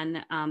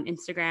on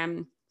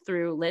Instagram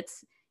through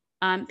Lit's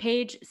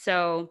page.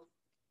 So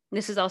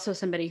this is also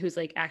somebody who's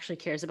like actually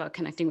cares about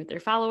connecting with their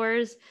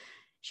followers.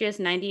 She has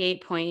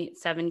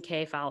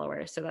 98.7K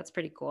followers. So that's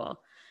pretty cool.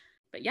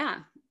 But yeah,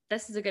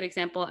 this is a good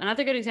example.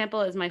 Another good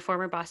example is my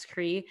former boss,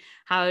 Cree,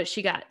 how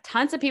she got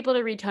tons of people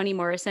to read Toni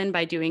Morrison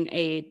by doing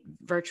a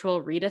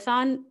virtual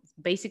readathon,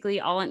 basically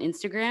all on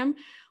Instagram,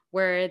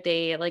 where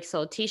they like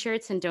sold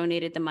t-shirts and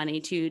donated the money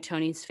to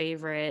Toni's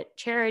favorite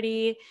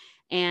charity.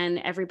 And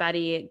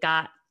everybody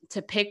got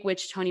to pick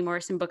which Toni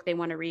Morrison book they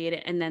want to read.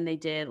 And then they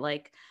did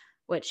like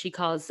what she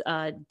calls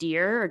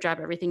Dear, or Drop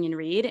Everything and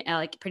Read. And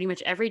like pretty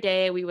much every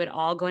day we would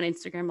all go on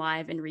Instagram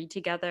Live and read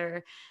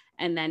together.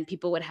 And then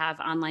people would have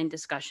online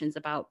discussions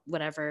about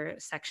whatever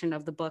section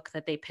of the book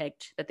that they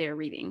picked that they were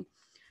reading.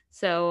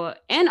 So,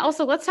 and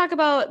also let's talk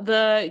about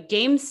the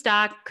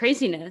GameStop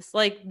craziness.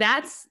 Like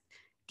that's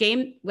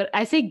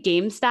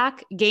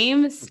GameStop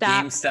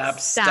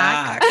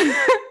stock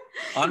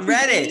on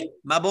Reddit.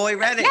 My boy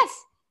Reddit.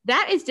 Yes,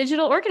 that is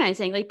digital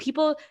organizing. Like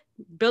people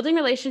building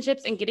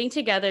relationships and getting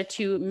together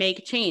to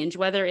make change,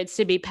 whether it's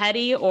to be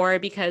petty or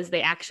because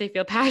they actually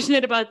feel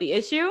passionate about the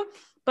issue.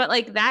 But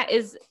like that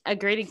is a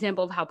great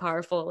example of how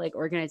powerful like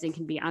organizing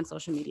can be on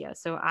social media.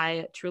 So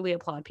I truly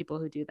applaud people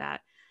who do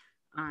that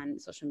on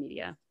social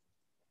media.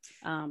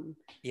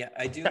 Yeah,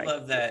 I do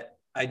love that.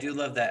 I do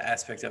love that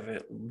aspect of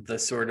it. The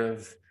sort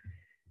of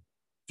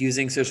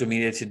using social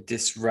media to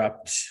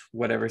disrupt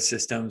whatever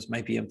systems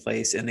might be in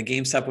place. And the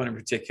GameStop one in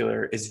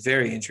particular is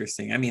very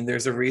interesting. I mean,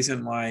 there's a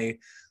reason why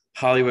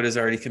Hollywood has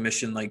already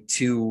commissioned like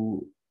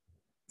 2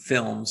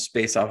 films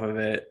based off of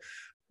it.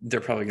 They're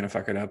probably going to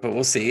fuck it up, but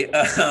we'll see.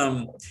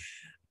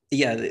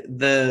 Yeah,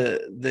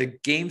 the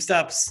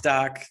GameStop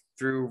stock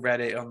through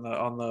Reddit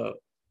on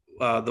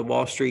the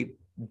Wall Street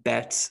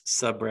Bets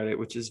subreddit,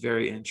 which is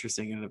very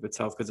interesting in and of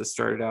itself because it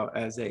started out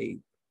as a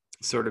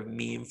sort of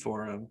meme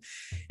forum.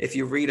 If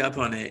you read up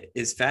on it,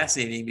 is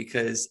fascinating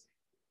because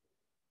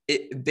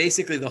it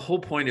basically the whole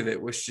point of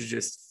it was to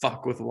just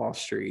fuck with Wall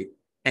Street,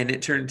 and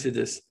it turned to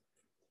this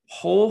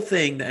whole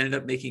thing that ended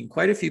up making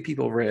quite a few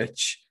people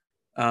rich.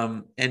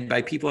 And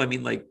by people, I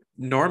mean like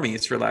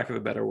normies, for lack of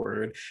a better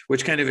word,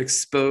 which kind of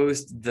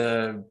exposed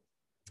the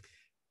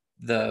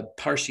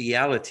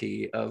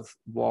partiality of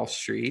Wall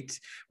Street,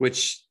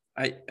 which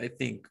I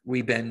think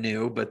we Ben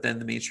knew, but then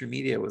the mainstream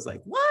media was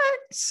like, what?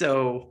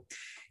 So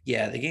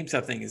yeah, the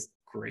GameStop thing is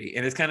great.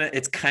 And it's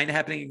kind of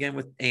happening again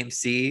with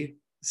AMC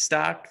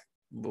stock.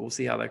 We'll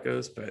see how that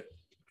goes, but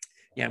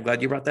Yeah, I'm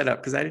glad you brought that up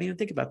because I didn't even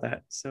think about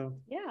that. So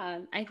yeah,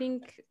 I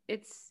think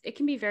it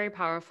can be very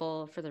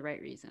powerful for the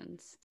right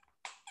reasons.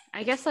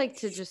 I guess like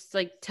to just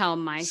like tell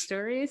my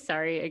story.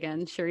 Sorry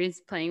again, Shuri's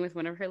playing with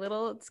one of her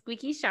little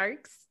squeaky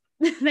sharks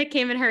that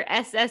came in her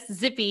SS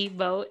Zippy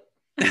boat.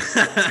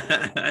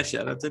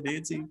 shout out to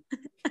Nancy.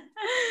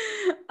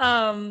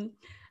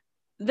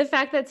 The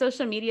fact that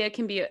social media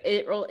can be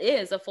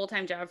is a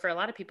full-time job for a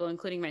lot of people,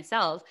 including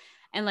myself.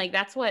 And like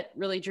that's what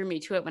really drew me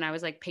to it when I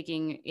was like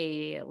picking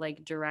a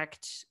like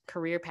direct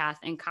career path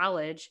in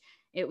college.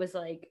 It was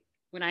like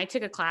when I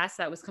took a class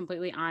that was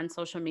completely on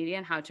social media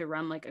and how to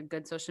run like a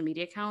good social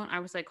media account, I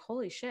was like,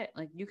 holy shit,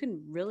 like you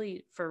can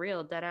really for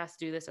real dead ass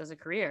do this as a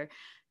career.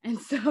 And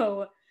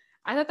so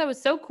I thought that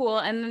was so cool.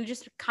 And then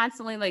just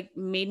constantly like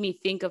made me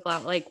think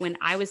about like when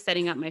I was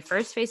setting up my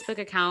first Facebook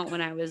account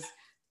when I was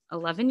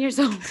 11 years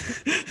old.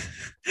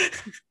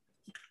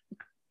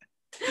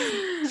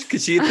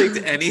 Could she have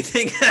picked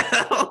anything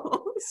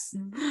else?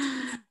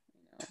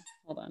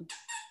 Hold on.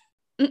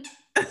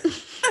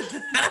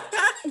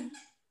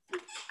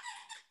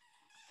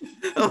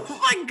 Oh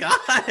my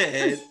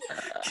God.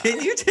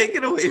 Can you take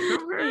it away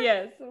from her?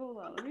 Yes. Hold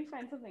on. Let me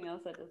find something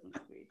else that doesn't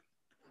squeak.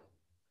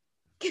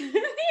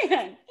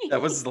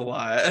 That was a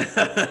lot.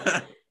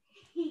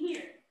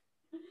 Here.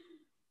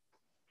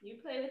 You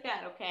play with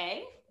that,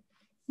 okay?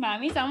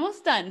 Mommy's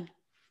almost done.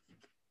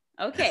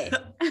 Okay.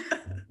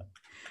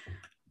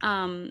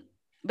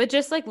 But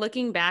just like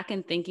looking back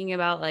and thinking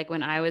about like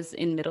when I was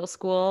in middle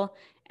school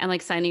and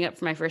like signing up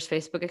for my first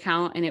Facebook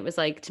account, and it was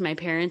like to my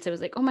parents, it was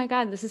like, oh my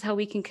God, this is how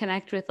we can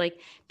connect with like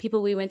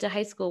people we went to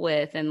high school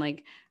with. And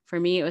like for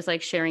me, it was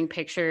like sharing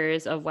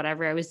pictures of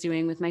whatever I was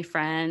doing with my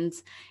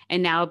friends.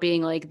 And now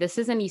being like, this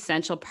is an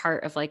essential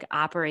part of like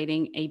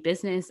operating a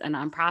business, a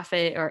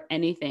nonprofit, or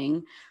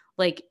anything.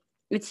 Like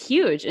it's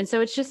huge. And so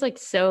it's just like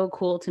so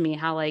cool to me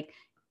how like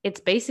it's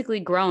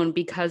basically grown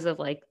because of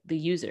like the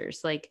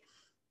users. Like,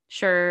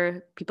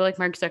 sure, people like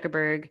Mark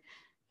Zuckerberg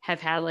have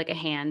had like a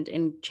hand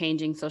in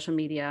changing social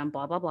media and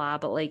blah, blah, blah.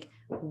 But like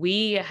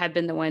we have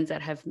been the ones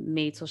that have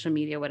made social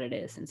media what it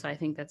is. And so I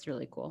think that's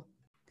really cool.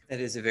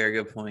 That is a very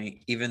good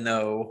point. Even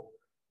though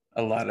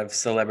a lot of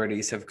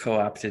celebrities have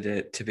co-opted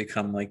it to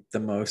become like the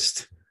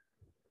most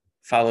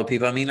follow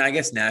people. I mean, I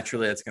guess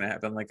naturally that's going to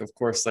happen. Like, of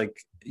course,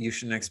 like you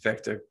shouldn't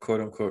expect a quote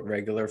unquote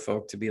regular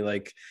folk to be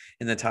like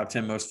in the top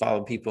 10 most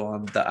followed people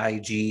on the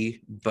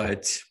IG.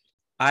 But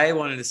I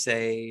wanted to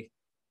say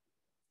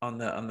on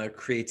the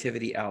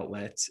creativity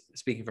outlet,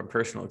 speaking from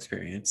personal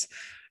experience,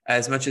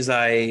 as much as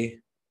I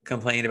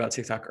complained about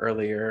TikTok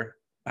earlier,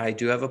 I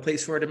do have a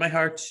place for it in my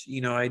heart.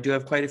 You know, I do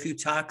have quite a few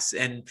talks,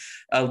 and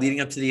leading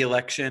up to the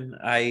election,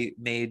 I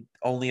made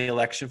only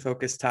election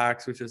focused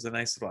talks, which was a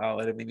nice little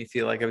outlet. It made me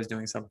feel like I was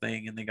doing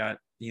something, and they got,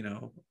 you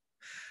know,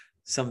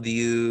 some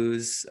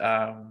views.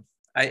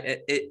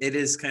 It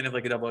is kind of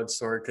like a double-edged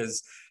sword,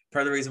 because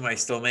part of the reason why I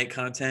still make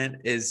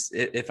content is,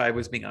 if I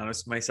was being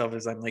honest with myself,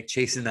 is I'm like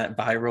chasing that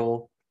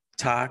viral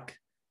talk.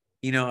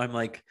 You know, I'm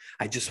like,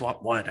 I just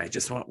want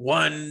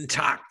one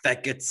talk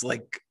that gets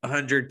like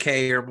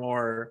 100K or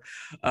more.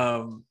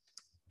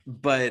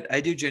 But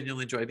I do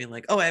genuinely enjoy being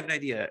like, oh, I have an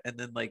idea, and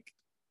then like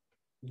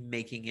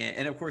making it.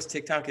 And of course,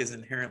 TikTok is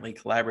inherently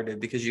collaborative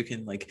because you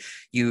can like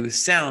use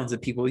sounds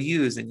that people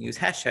use and use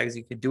hashtags.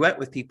 You can duet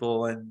with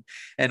people and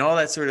all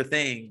that sort of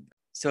thing.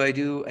 So I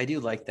do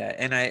like that.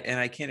 And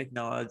I can't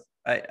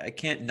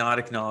not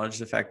acknowledge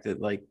the fact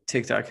that like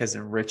TikTok has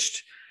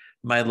enriched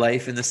my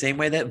life in the same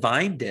way that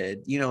Vine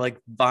did. You know, like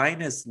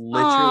Vine has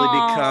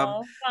literally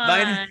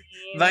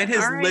Vine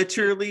has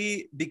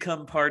literally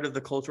become part of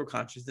the cultural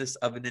consciousness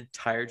of an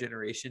entire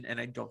generation. And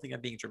I don't think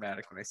I'm being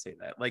dramatic when I say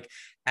that. Like,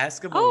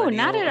 ask a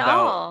millennial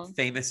about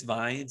famous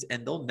Vines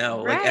and they'll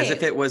know, like as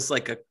if it was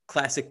like a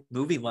classic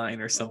movie line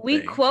or something.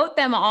 We quote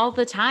them all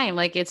the time.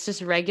 Like it's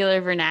just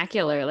regular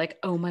vernacular. Like,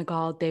 oh my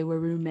God, they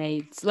were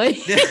roommates. Like,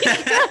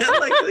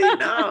 like they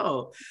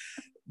know.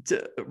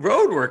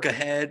 Road work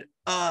ahead.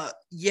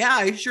 Yeah,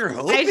 I sure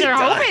hope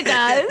it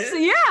does.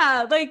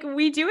 Yeah, like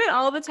we do it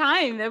all the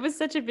time. That was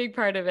such a big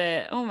part of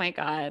it. Oh my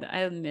God,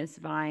 I miss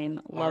Vine.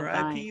 Love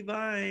R.I.P.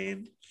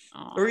 Vine.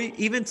 Or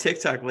even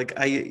TikTok. Like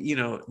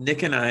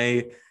Nick and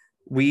I,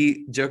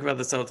 we joke about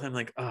this all the time.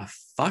 Like, oh,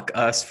 fuck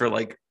us for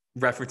like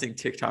referencing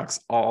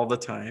TikToks all the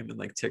time and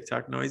like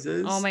TikTok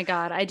noises. Oh my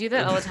God, I do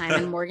that all the time.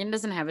 And Morgan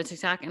doesn't have a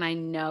TikTok, and I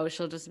know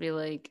she'll just be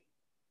like,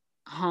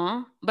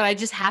 huh? But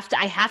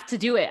I have to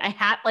do it.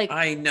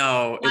 I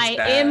know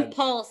my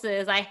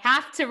impulses. I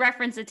have to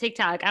reference a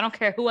TikTok. I don't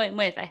care who I'm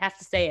with. I have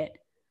to say it.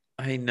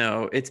 I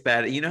know it's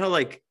bad. You know how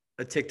like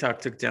a TikTok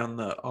took down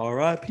the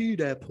R.I.P.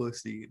 that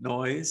pussy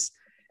noise,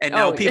 and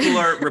now people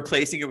are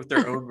replacing it with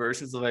their own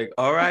versions of like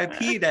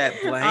R.I.P.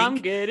 that blank. I'm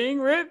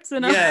getting ripped.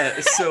 And yeah.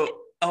 So,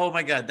 oh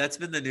my God, that's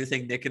been the new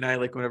thing. Nick and I,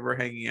 like whenever we're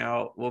hanging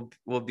out,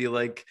 we'll be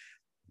like,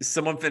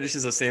 someone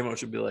finishes a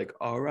sandwich and be like,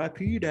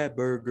 R.I.P. that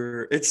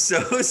burger. It's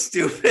so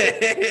stupid.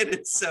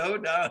 It's so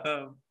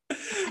dumb.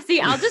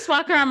 See, I'll just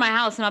walk around my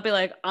house and I'll be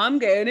like, I'm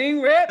getting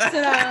ripped.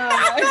 And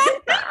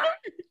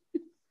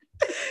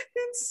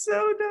It's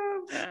so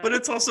dumb, but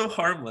it's also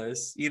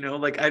harmless, you know,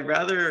 like I'd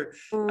rather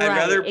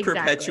Right,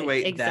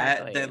 perpetuate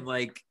that exactly. than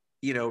like,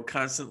 you know,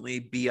 constantly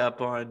be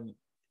up on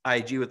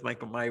IG with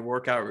my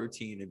workout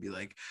routine and be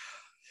like,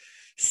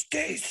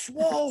 stay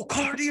swole,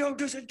 cardio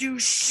doesn't do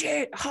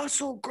shit,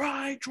 hustle,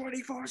 grind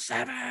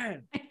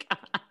 24/7.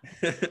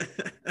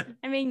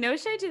 I mean, no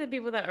shade to the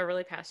people that are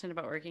really passionate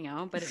about working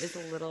out, but it is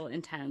a little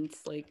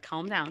intense. Like,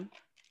 calm down.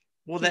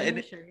 Well,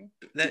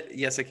 that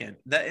yes, I can.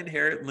 That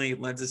inherently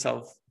lends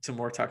itself to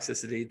more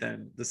toxicity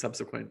than the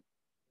subsequent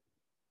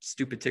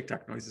stupid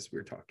TikTok noises we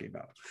were talking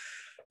about.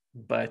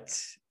 But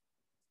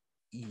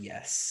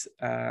yes,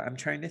 I'm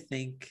trying to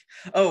think.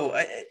 Oh,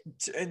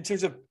 in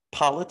terms of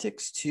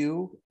politics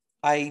too,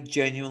 I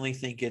genuinely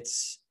think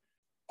it's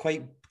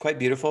quite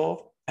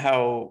beautiful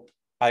how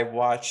I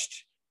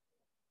watched.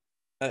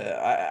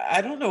 I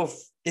don't know if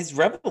is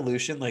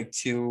revolution like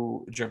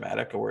too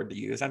dramatic a word to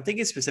use. I'm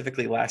thinking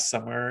specifically last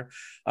summer,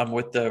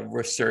 with the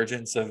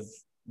resurgence of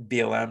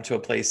BLM to a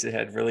place it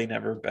had really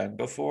never been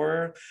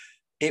before.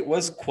 It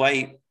was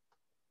quite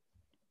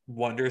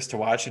wondrous to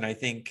watch, and I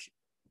think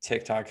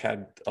TikTok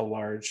had a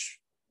large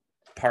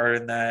part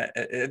in that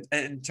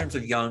in terms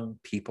of young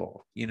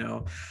people, you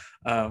know,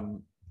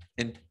 and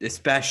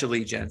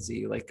especially Gen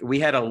Z. Like we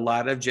had a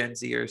lot of Gen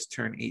Zers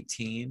turn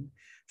 18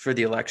 for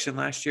the election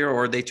last year,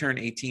 or they turned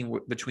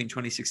 18 between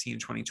 2016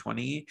 and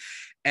 2020.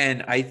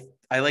 And I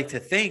like to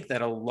think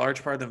that a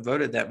large part of them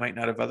voted that might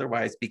not have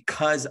otherwise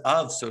because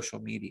of social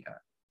media.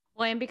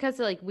 Well, and because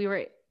like we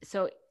were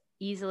so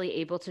easily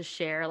able to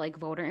share like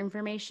voter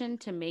information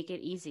to make it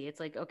easy. It's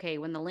like, okay,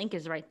 when the link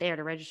is right there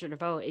to register to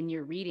vote and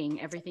you're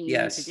reading everything you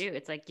need to do,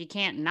 it's like you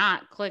can't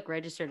not click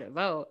register to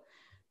vote.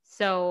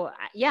 So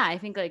yeah, I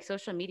think like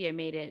social media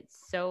made it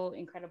so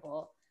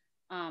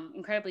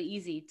incredibly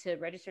easy to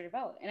register to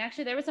vote. And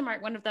actually there was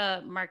one of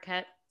the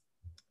Marquette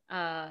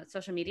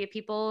social media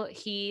people,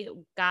 he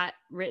got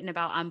written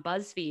about on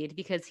BuzzFeed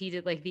because he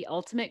did like the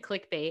ultimate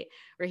clickbait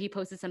where he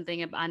posted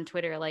something on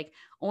Twitter like,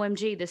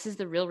 OMG, this is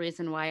the real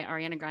reason why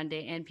Ariana Grande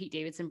and Pete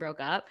Davidson broke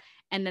up.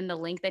 And then the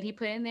link that he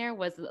put in there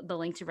was the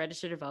link to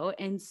register to vote.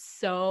 And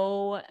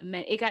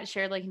it got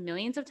shared like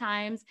millions of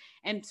times.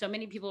 And so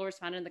many people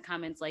responded in the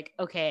comments like,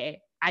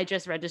 okay, I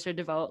just registered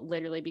to vote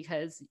literally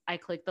because I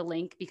clicked the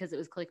link because it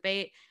was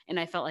clickbait. And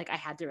I felt like I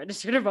had to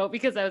register to vote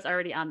because I was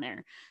already on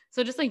there.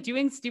 So just like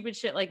doing stupid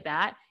shit like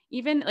that,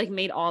 even like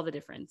made all the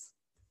difference.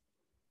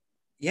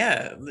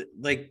 Yeah.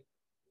 Like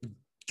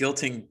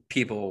guilting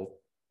people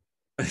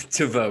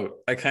to vote.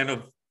 I kind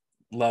of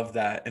love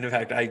that. And in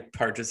fact, I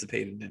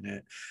participated in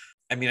it.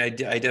 I mean, I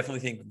definitely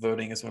think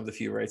voting is one of the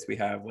few rights we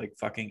have. Like,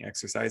 fucking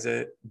exercise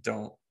it.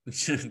 Don't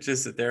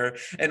just sit there.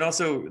 And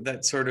also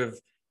that sort of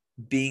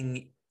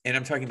being, and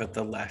I'm talking about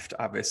the left,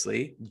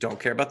 obviously. Don't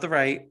care about the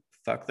right.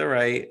 Fuck the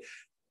right.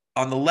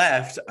 On the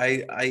left,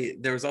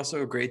 there was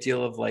also a great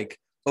deal of like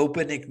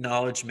open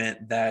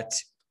acknowledgement that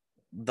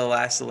the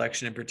last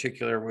election in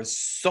particular was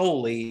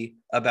solely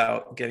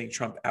about getting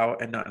Trump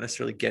out and not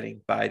necessarily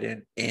getting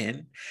Biden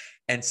in.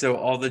 And so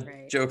all the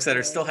jokes that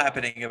are still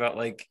happening about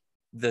like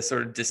the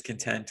sort of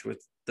discontent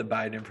with the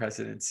Biden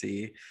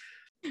presidency.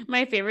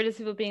 My favorite is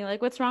people being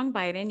like, what's wrong,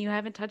 Biden? You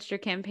haven't touched your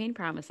campaign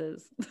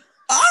promises.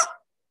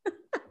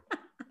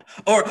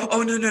 Or,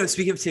 oh, no.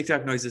 Speaking of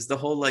TikTok noises, the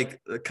whole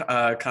like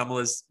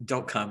Kamala's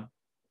don't come.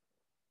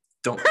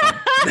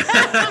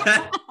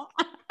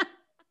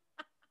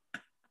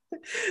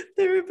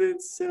 There have been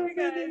so many.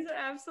 It's an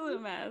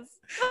absolute mess.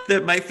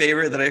 My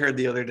favorite that I heard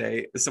the other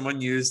day, someone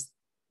used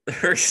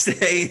her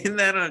saying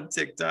that on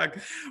TikTok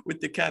with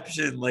the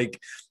caption like,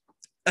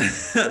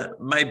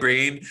 my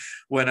brain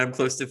when I'm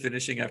close to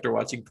finishing after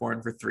watching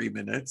porn for 3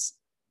 minutes.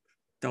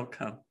 Don't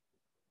come.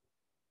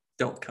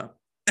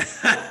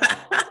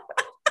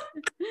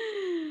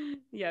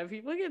 Yeah,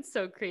 people get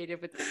so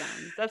creative with the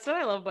sounds. That's what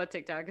I love about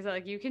TikTok, is that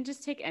like you can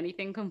just take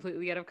anything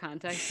completely out of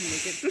context and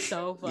make it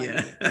so funny.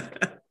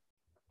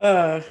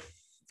 Yeah.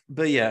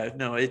 But yeah,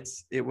 no, it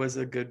was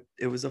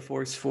a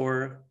force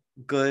for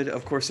good.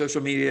 Of course,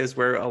 social media is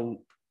where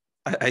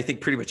I think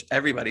pretty much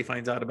everybody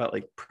finds out about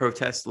like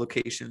protest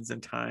locations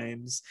and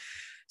times,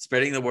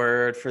 spreading the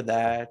word for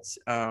that.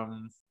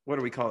 What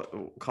do we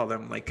call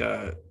them? Like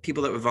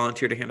people that would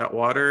volunteer to hand out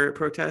water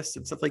protests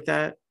and stuff like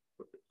that.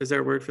 Is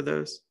there a word for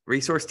those?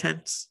 Resource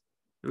tents?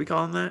 Do we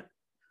call them that?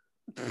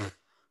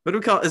 What do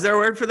we call? Is there a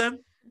word for them?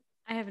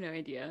 I have no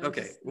idea.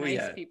 Okay. Well, nice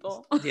yeah.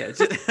 people. Yeah.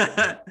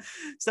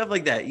 Stuff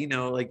like that, you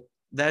know, like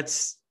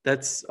that's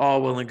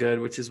all well and good,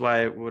 which is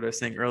why what I was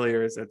saying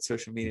earlier is that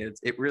social media,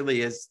 it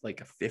really is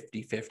like a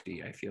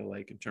 50-50, I feel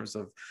like, in terms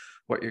of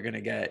what you're going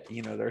to get.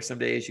 You know, there are some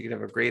days you could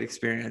have a great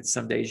experience.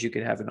 Some days you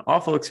could have an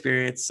awful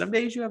experience. Some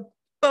days you have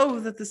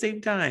both at the same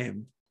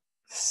time.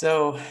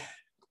 So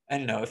I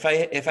don't know if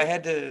I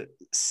had to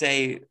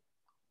say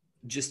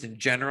just in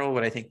general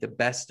what I think the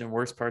best and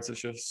worst parts of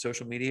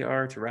social media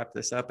are, to wrap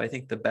this up, I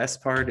think the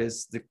best part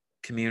is the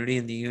community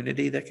and the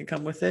unity that can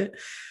come with it,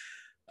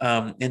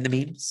 and the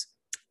memes.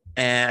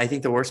 And I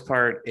think the worst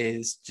part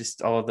is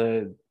just all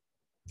the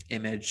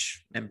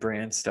image and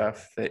brand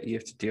stuff that you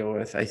have to deal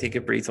with. I think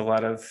it breeds a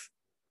lot of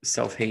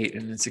self-hate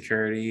and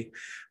insecurity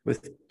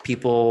with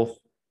people,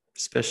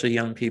 especially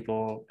young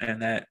people,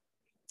 and that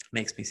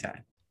makes me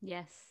sad.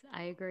 Yes,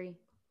 I agree.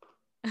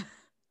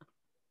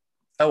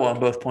 Oh, on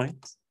both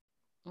points?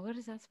 What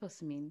is that supposed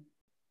to mean?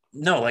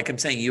 No, like I'm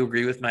saying, you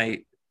agree with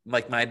my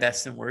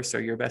best and worst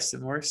or your best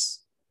and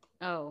worst?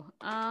 Oh,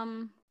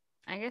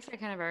 I guess I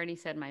kind of already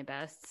said my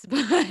best,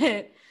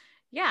 but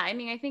yeah, I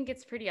mean, I think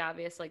it's pretty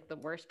obvious. Like the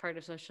worst part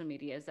of social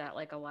media is that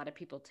like a lot of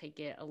people take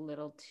it a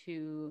little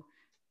too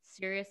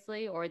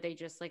seriously, or they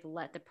just like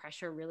let the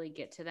pressure really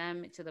get to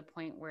them to the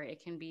point where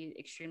it can be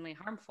extremely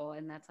harmful.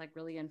 And that's like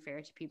really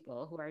unfair to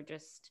people who are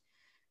just,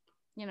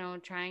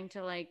 trying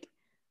to like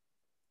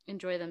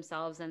enjoy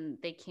themselves, and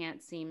they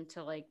can't seem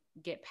to like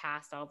get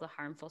past all the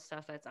harmful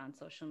stuff that's on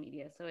social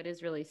media. So it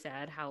is really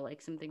sad how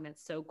like something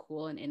that's so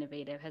cool and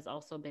innovative has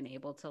also been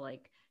able to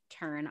like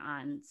turn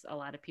on a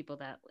lot of people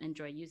that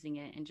enjoy using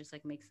it and just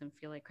like makes them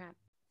feel like crap.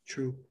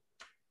 True.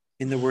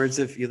 In the words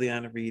of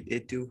Ileana Reed,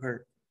 it do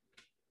hurt.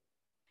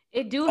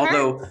 It do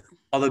hurt.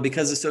 Although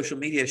because of social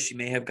media, she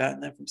may have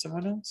gotten that from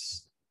someone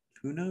else.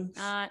 Who knows?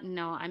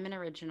 No, I'm an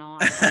original.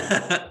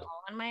 I'm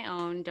all on my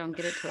own. Don't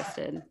get it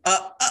twisted.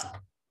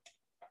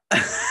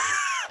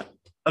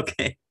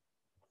 Okay.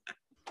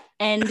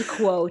 End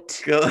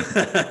quote.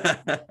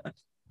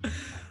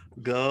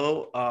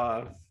 Go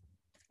off.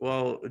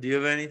 Well, do you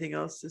have anything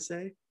else to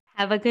say?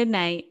 Have a good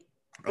night.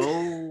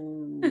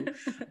 Oh,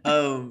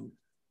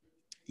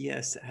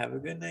 yes. Have a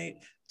good night.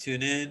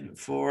 Tune in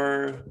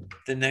for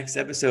the next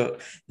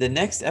episode. The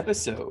next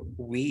episode,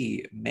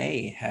 we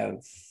may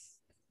have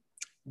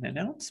an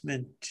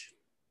announcement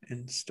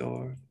in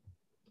store.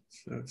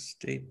 So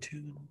stay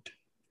tuned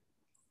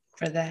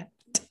for that.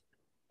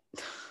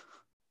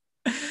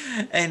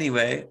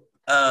 Anyway,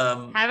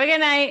 have a good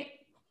night.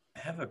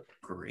 Have a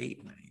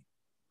great night.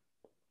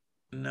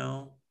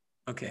 No.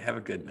 Okay, have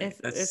a good night.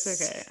 It's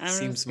okay.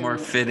 Seems more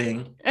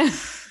fitting.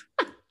 Yes.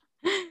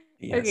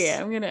 Okay,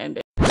 I'm gonna end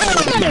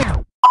it.